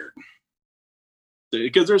 really weird.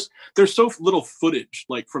 Because there's so little footage,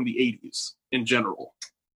 like, from the 80s in general,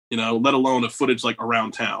 let alone a footage, like,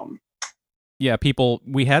 around town. Yeah,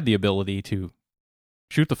 we had the ability to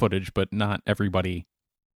shoot the footage, but not everybody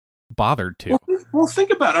bothered to. Well,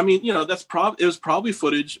 think about it. I mean, it was probably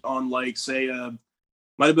footage on, like, say,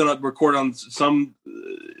 might have been recorded on some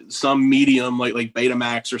medium like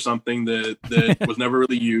Betamax or something that was never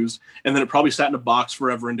really used, and then it probably sat in a box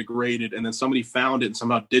forever and degraded, and then somebody found it and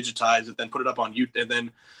somehow digitized it, then put it up on YouTube, and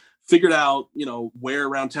then figured out where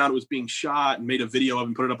around town it was being shot and made a video of it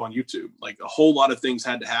and put it up on YouTube. Like, a whole lot of things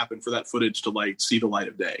had to happen for that footage to, like, see the light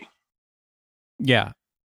of day. Yeah,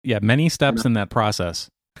 many steps in that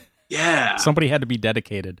process. Yeah, somebody had to be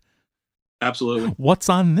dedicated. Absolutely. What's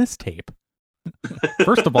on this tape?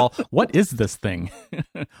 First of all, what is this thing?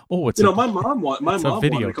 Oh, it's my mom wanted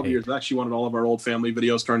a couple years back. She wanted all of our old family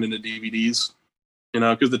videos turned into DVDs.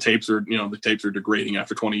 because the tapes are degrading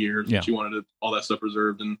after 20 years. Yeah. She wanted all that stuff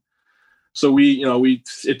preserved. And so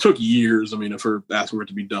it took years, of her asking for it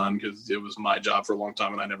to be done, because it was my job for a long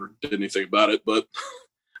time and I never did anything about it. But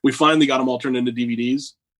we finally got them all turned into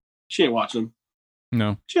DVDs. She ain't watching them.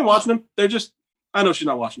 No. She ain't watching them. They're just, I know she's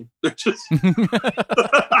not watching them. They're just.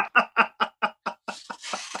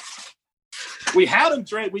 We had them,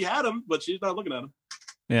 but she's not looking at them.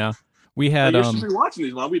 Yeah. We had you should be watching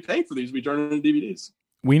these. While we paid for these, we turned them into DVDs.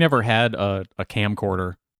 We never had a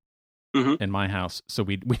camcorder Mm-hmm. in my house, so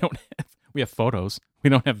we don't have, we have photos. We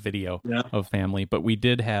don't have video of family, but we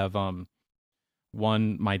did have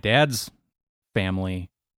my dad's family.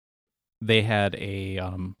 They had a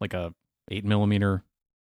like a 8mm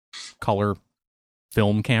color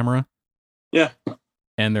film camera. Yeah.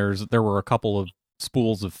 And there were a couple of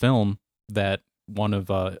spools of film that one of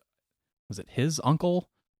was it his uncle,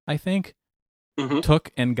 I think,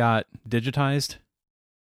 took and got digitized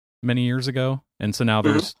many years ago. And so now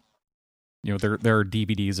there's there are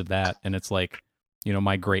DVDs of that, and it's like,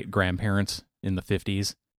 my great grandparents in the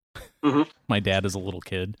 50s. My dad is a little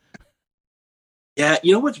kid. Yeah,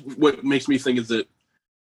 what makes me think is that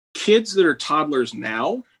kids that are toddlers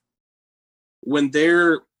now, when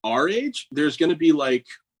they're our age, there's going to be like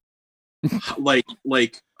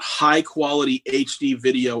high quality HD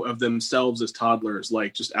video of themselves as toddlers,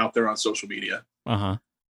 like just out there on social media.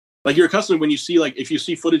 Like you're accustomed when you see, like, if you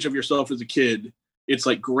see footage of yourself as a kid, it's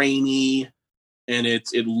like grainy and it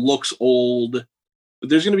looks old. But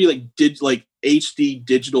there's going to be like HD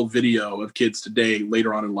digital video of kids today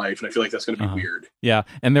later on in life, and I feel like that's going to be weird. Yeah,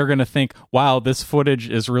 and they're going to think, "Wow, this footage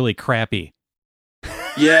is really crappy."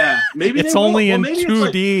 Yeah, maybe it's only in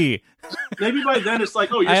 2D. Maybe by then it's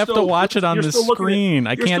like, oh, I have to watch it on the screen.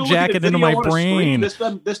 I can't jack it into my brain. This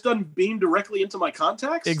doesn't beam directly into my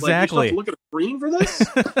contacts. Exactly. Like, you have to look at a screen for this?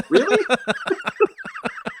 Really?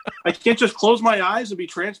 I can't just close my eyes and be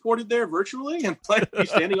transported there virtually and be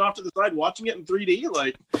standing off to the side watching it in 3D,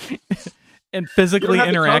 like, and physically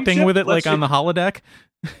interacting with it, like on the holodeck.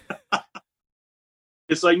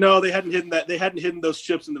 It's like, no, they hadn't hidden that. They hadn't hidden those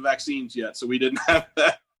chips in the vaccines yet, so we didn't have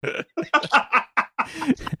that.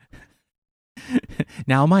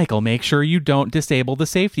 Now, Michael, make sure you don't disable the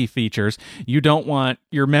safety features. You don't want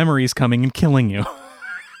your memories coming and killing you.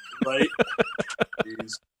 Right?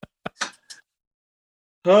 Jeez.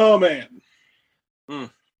 Oh, man.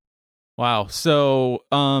 Wow. So,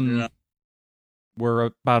 we're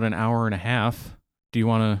about an hour and a half. Do you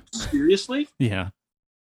want to... Seriously? Yeah.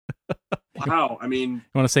 Wow. You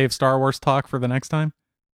want to save Star Wars talk for the next time?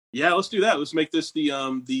 Yeah, let's do that. Let's make this the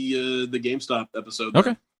GameStop episode.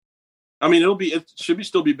 Okay. It should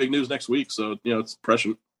still be big news next week, so it's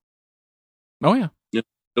prescient. Oh yeah. Yeah,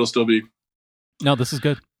 it'll still be. No, this is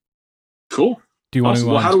good. Cool. Do you want to?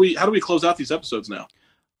 Well, how do we close out these episodes now?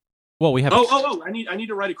 Well, we have. I need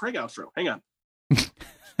to write a Craig outro. Hang on.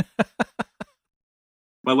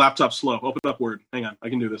 My laptop's slow. Open up Word. Hang on, I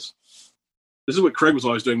can do this. This is what Craig was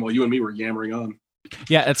always doing while you and me were yammering on.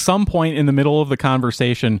 Yeah, at some point in the middle of the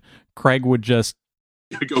conversation, Craig would just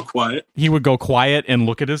go quiet. He would go quiet and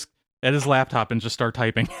look at his laptop and just start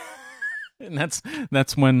typing. And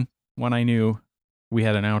that's when I knew we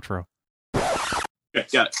had an outro. Okay,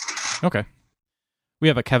 got it. Okay. We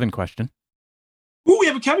have a Kevin question. Ooh, we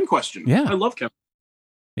have a Kevin question. Yeah. I love Kevin.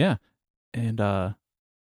 Yeah. And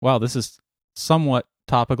wow, this is somewhat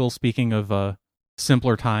topical, speaking of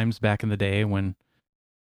simpler times back in the day when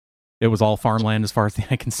it was all farmland as far as the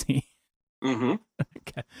eye can see. Mm-hmm.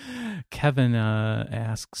 Kevin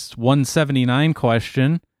asks, 179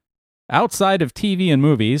 question. Outside of TV and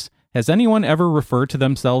movies, has anyone ever referred to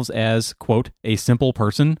themselves as, quote, a simple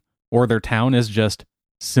person, or their town as just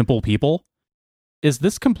simple people? Is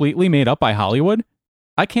this completely made up by Hollywood?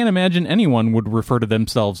 I can't imagine anyone would refer to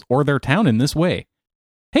themselves or their town in this way.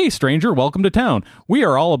 Hey, stranger, welcome to town. We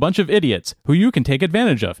are all a bunch of idiots who you can take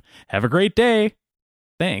advantage of. Have a great day.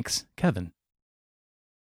 Thanks, Kevin.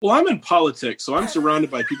 Well, I'm in politics, so I'm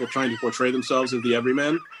surrounded by people trying to portray themselves as the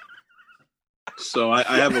everyman. So I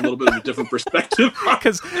have a little bit of a different perspective.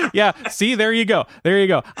 Because, yeah, see, there you go. There you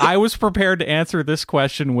go. I was prepared to answer this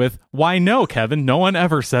question with, why no, Kevin? No one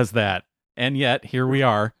ever says that. And yet, here we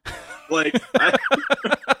are. Like,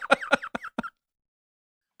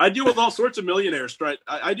 I deal with all sorts of millionaires. Right?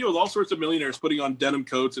 I deal with all sorts of millionaires putting on denim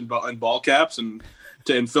coats and ball caps and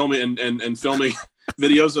filming and filming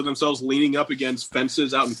videos of themselves leaning up against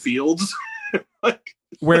fences out in fields. Like,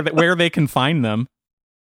 where they can find them.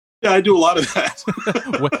 Yeah, I do a lot of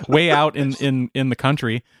that. way out in the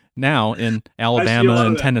country now, in Alabama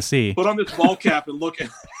and Tennessee. Put on this ball cap and look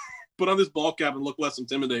less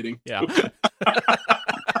intimidating. Yeah.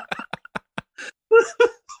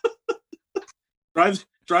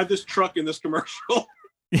 Drive this truck in this commercial.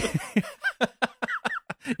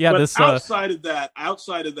 Yeah, but this outside of that,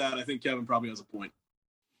 I think Kevin probably has a point.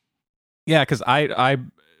 Yeah, because I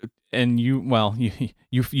and you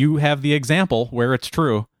have the example where it's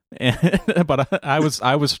true, but I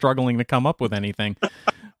was struggling to come up with anything.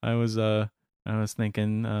 I was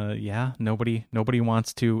thinking, nobody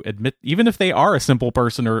wants to admit, even if they are a simple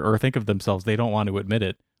person or think of themselves, they don't want to admit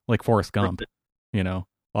it. Like Forrest Gump,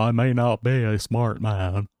 I may not be a smart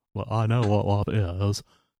man, but I know what love is.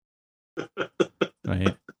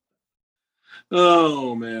 Right.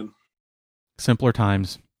 Oh man. Simpler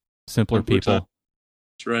times, simpler people. Time.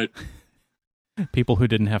 That's right. People who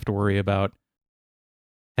didn't have to worry about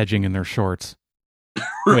hedging in their shorts.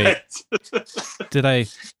 Right. Wait, did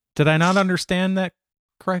I not understand that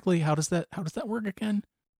correctly? How does that work again?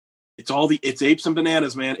 It's apes and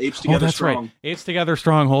bananas, man. Apes together that's strong. Right. Apes together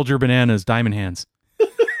strong. Hold your bananas, diamond hands.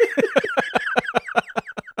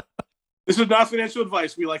 This is not financial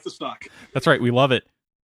advice. We like the stock. That's right. We love it.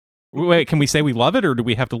 Wait, can we say we love it, or do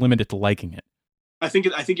we have to limit it to liking it? I think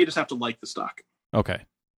you just have to like the stock. Okay.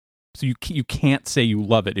 So you can't say you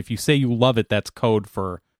love it. If you say you love it, that's code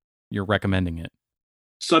for you're recommending it.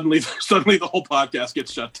 Suddenly the whole podcast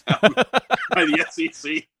gets shut down by the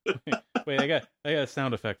SEC. Wait, I got a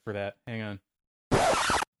sound effect for that. Hang on.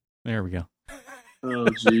 There we go. Oh,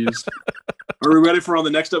 jeez. Are we ready for on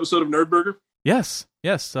the next episode of Nerdburger? Yes.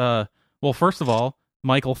 Well, first of all,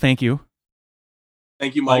 Michael, thank you.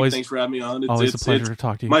 Thank you, Mike. Thanks for having me on. It's a pleasure to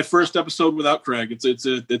talk to you. My first episode without Craig. It's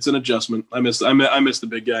an adjustment. I miss the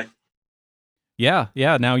big guy. Yeah.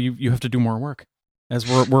 Now you have to do more work. As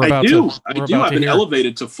we're about I do. I've been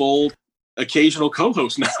elevated to full occasional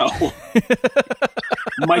co-host now.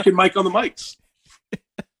 Mike and Mike on the mics.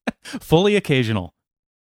 Fully occasional.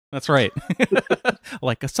 That's right.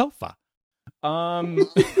 Like a sofa.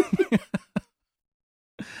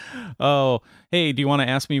 Oh, hey, do you want to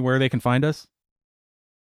ask me where they can find us?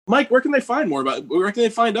 Mike, where can they find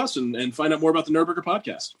us and find out more about the Nerdburger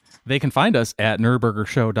podcast? They can find us at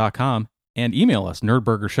nerdburgershow.com and email us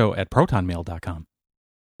nerdburgershow@protonmail.com.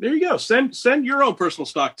 There you go. Send your own personal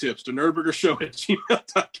stock tips to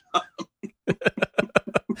nerdburgershow@gmail.com.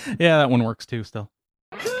 Yeah, that one works too still.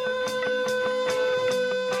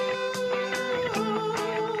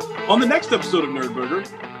 On the next episode of Nerdburger,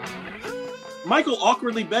 Michael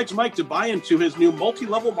awkwardly begs Mike to buy into his new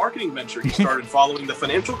multi-level marketing venture he started following the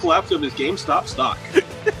financial collapse of his GameStop stock.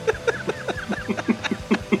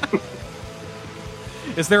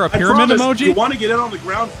 Is there a pyramid emoji? You want to get in on the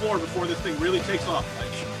ground floor before this thing really takes off, Mike.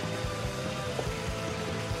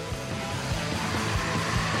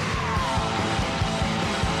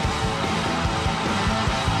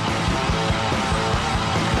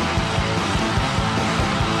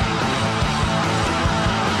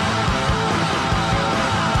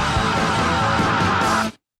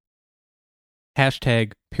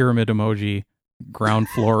 Hashtag pyramid emoji, ground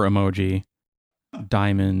floor emoji,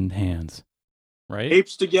 diamond hands. Right?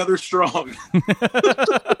 Apes together strong.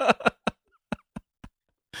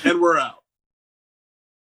 And we're out.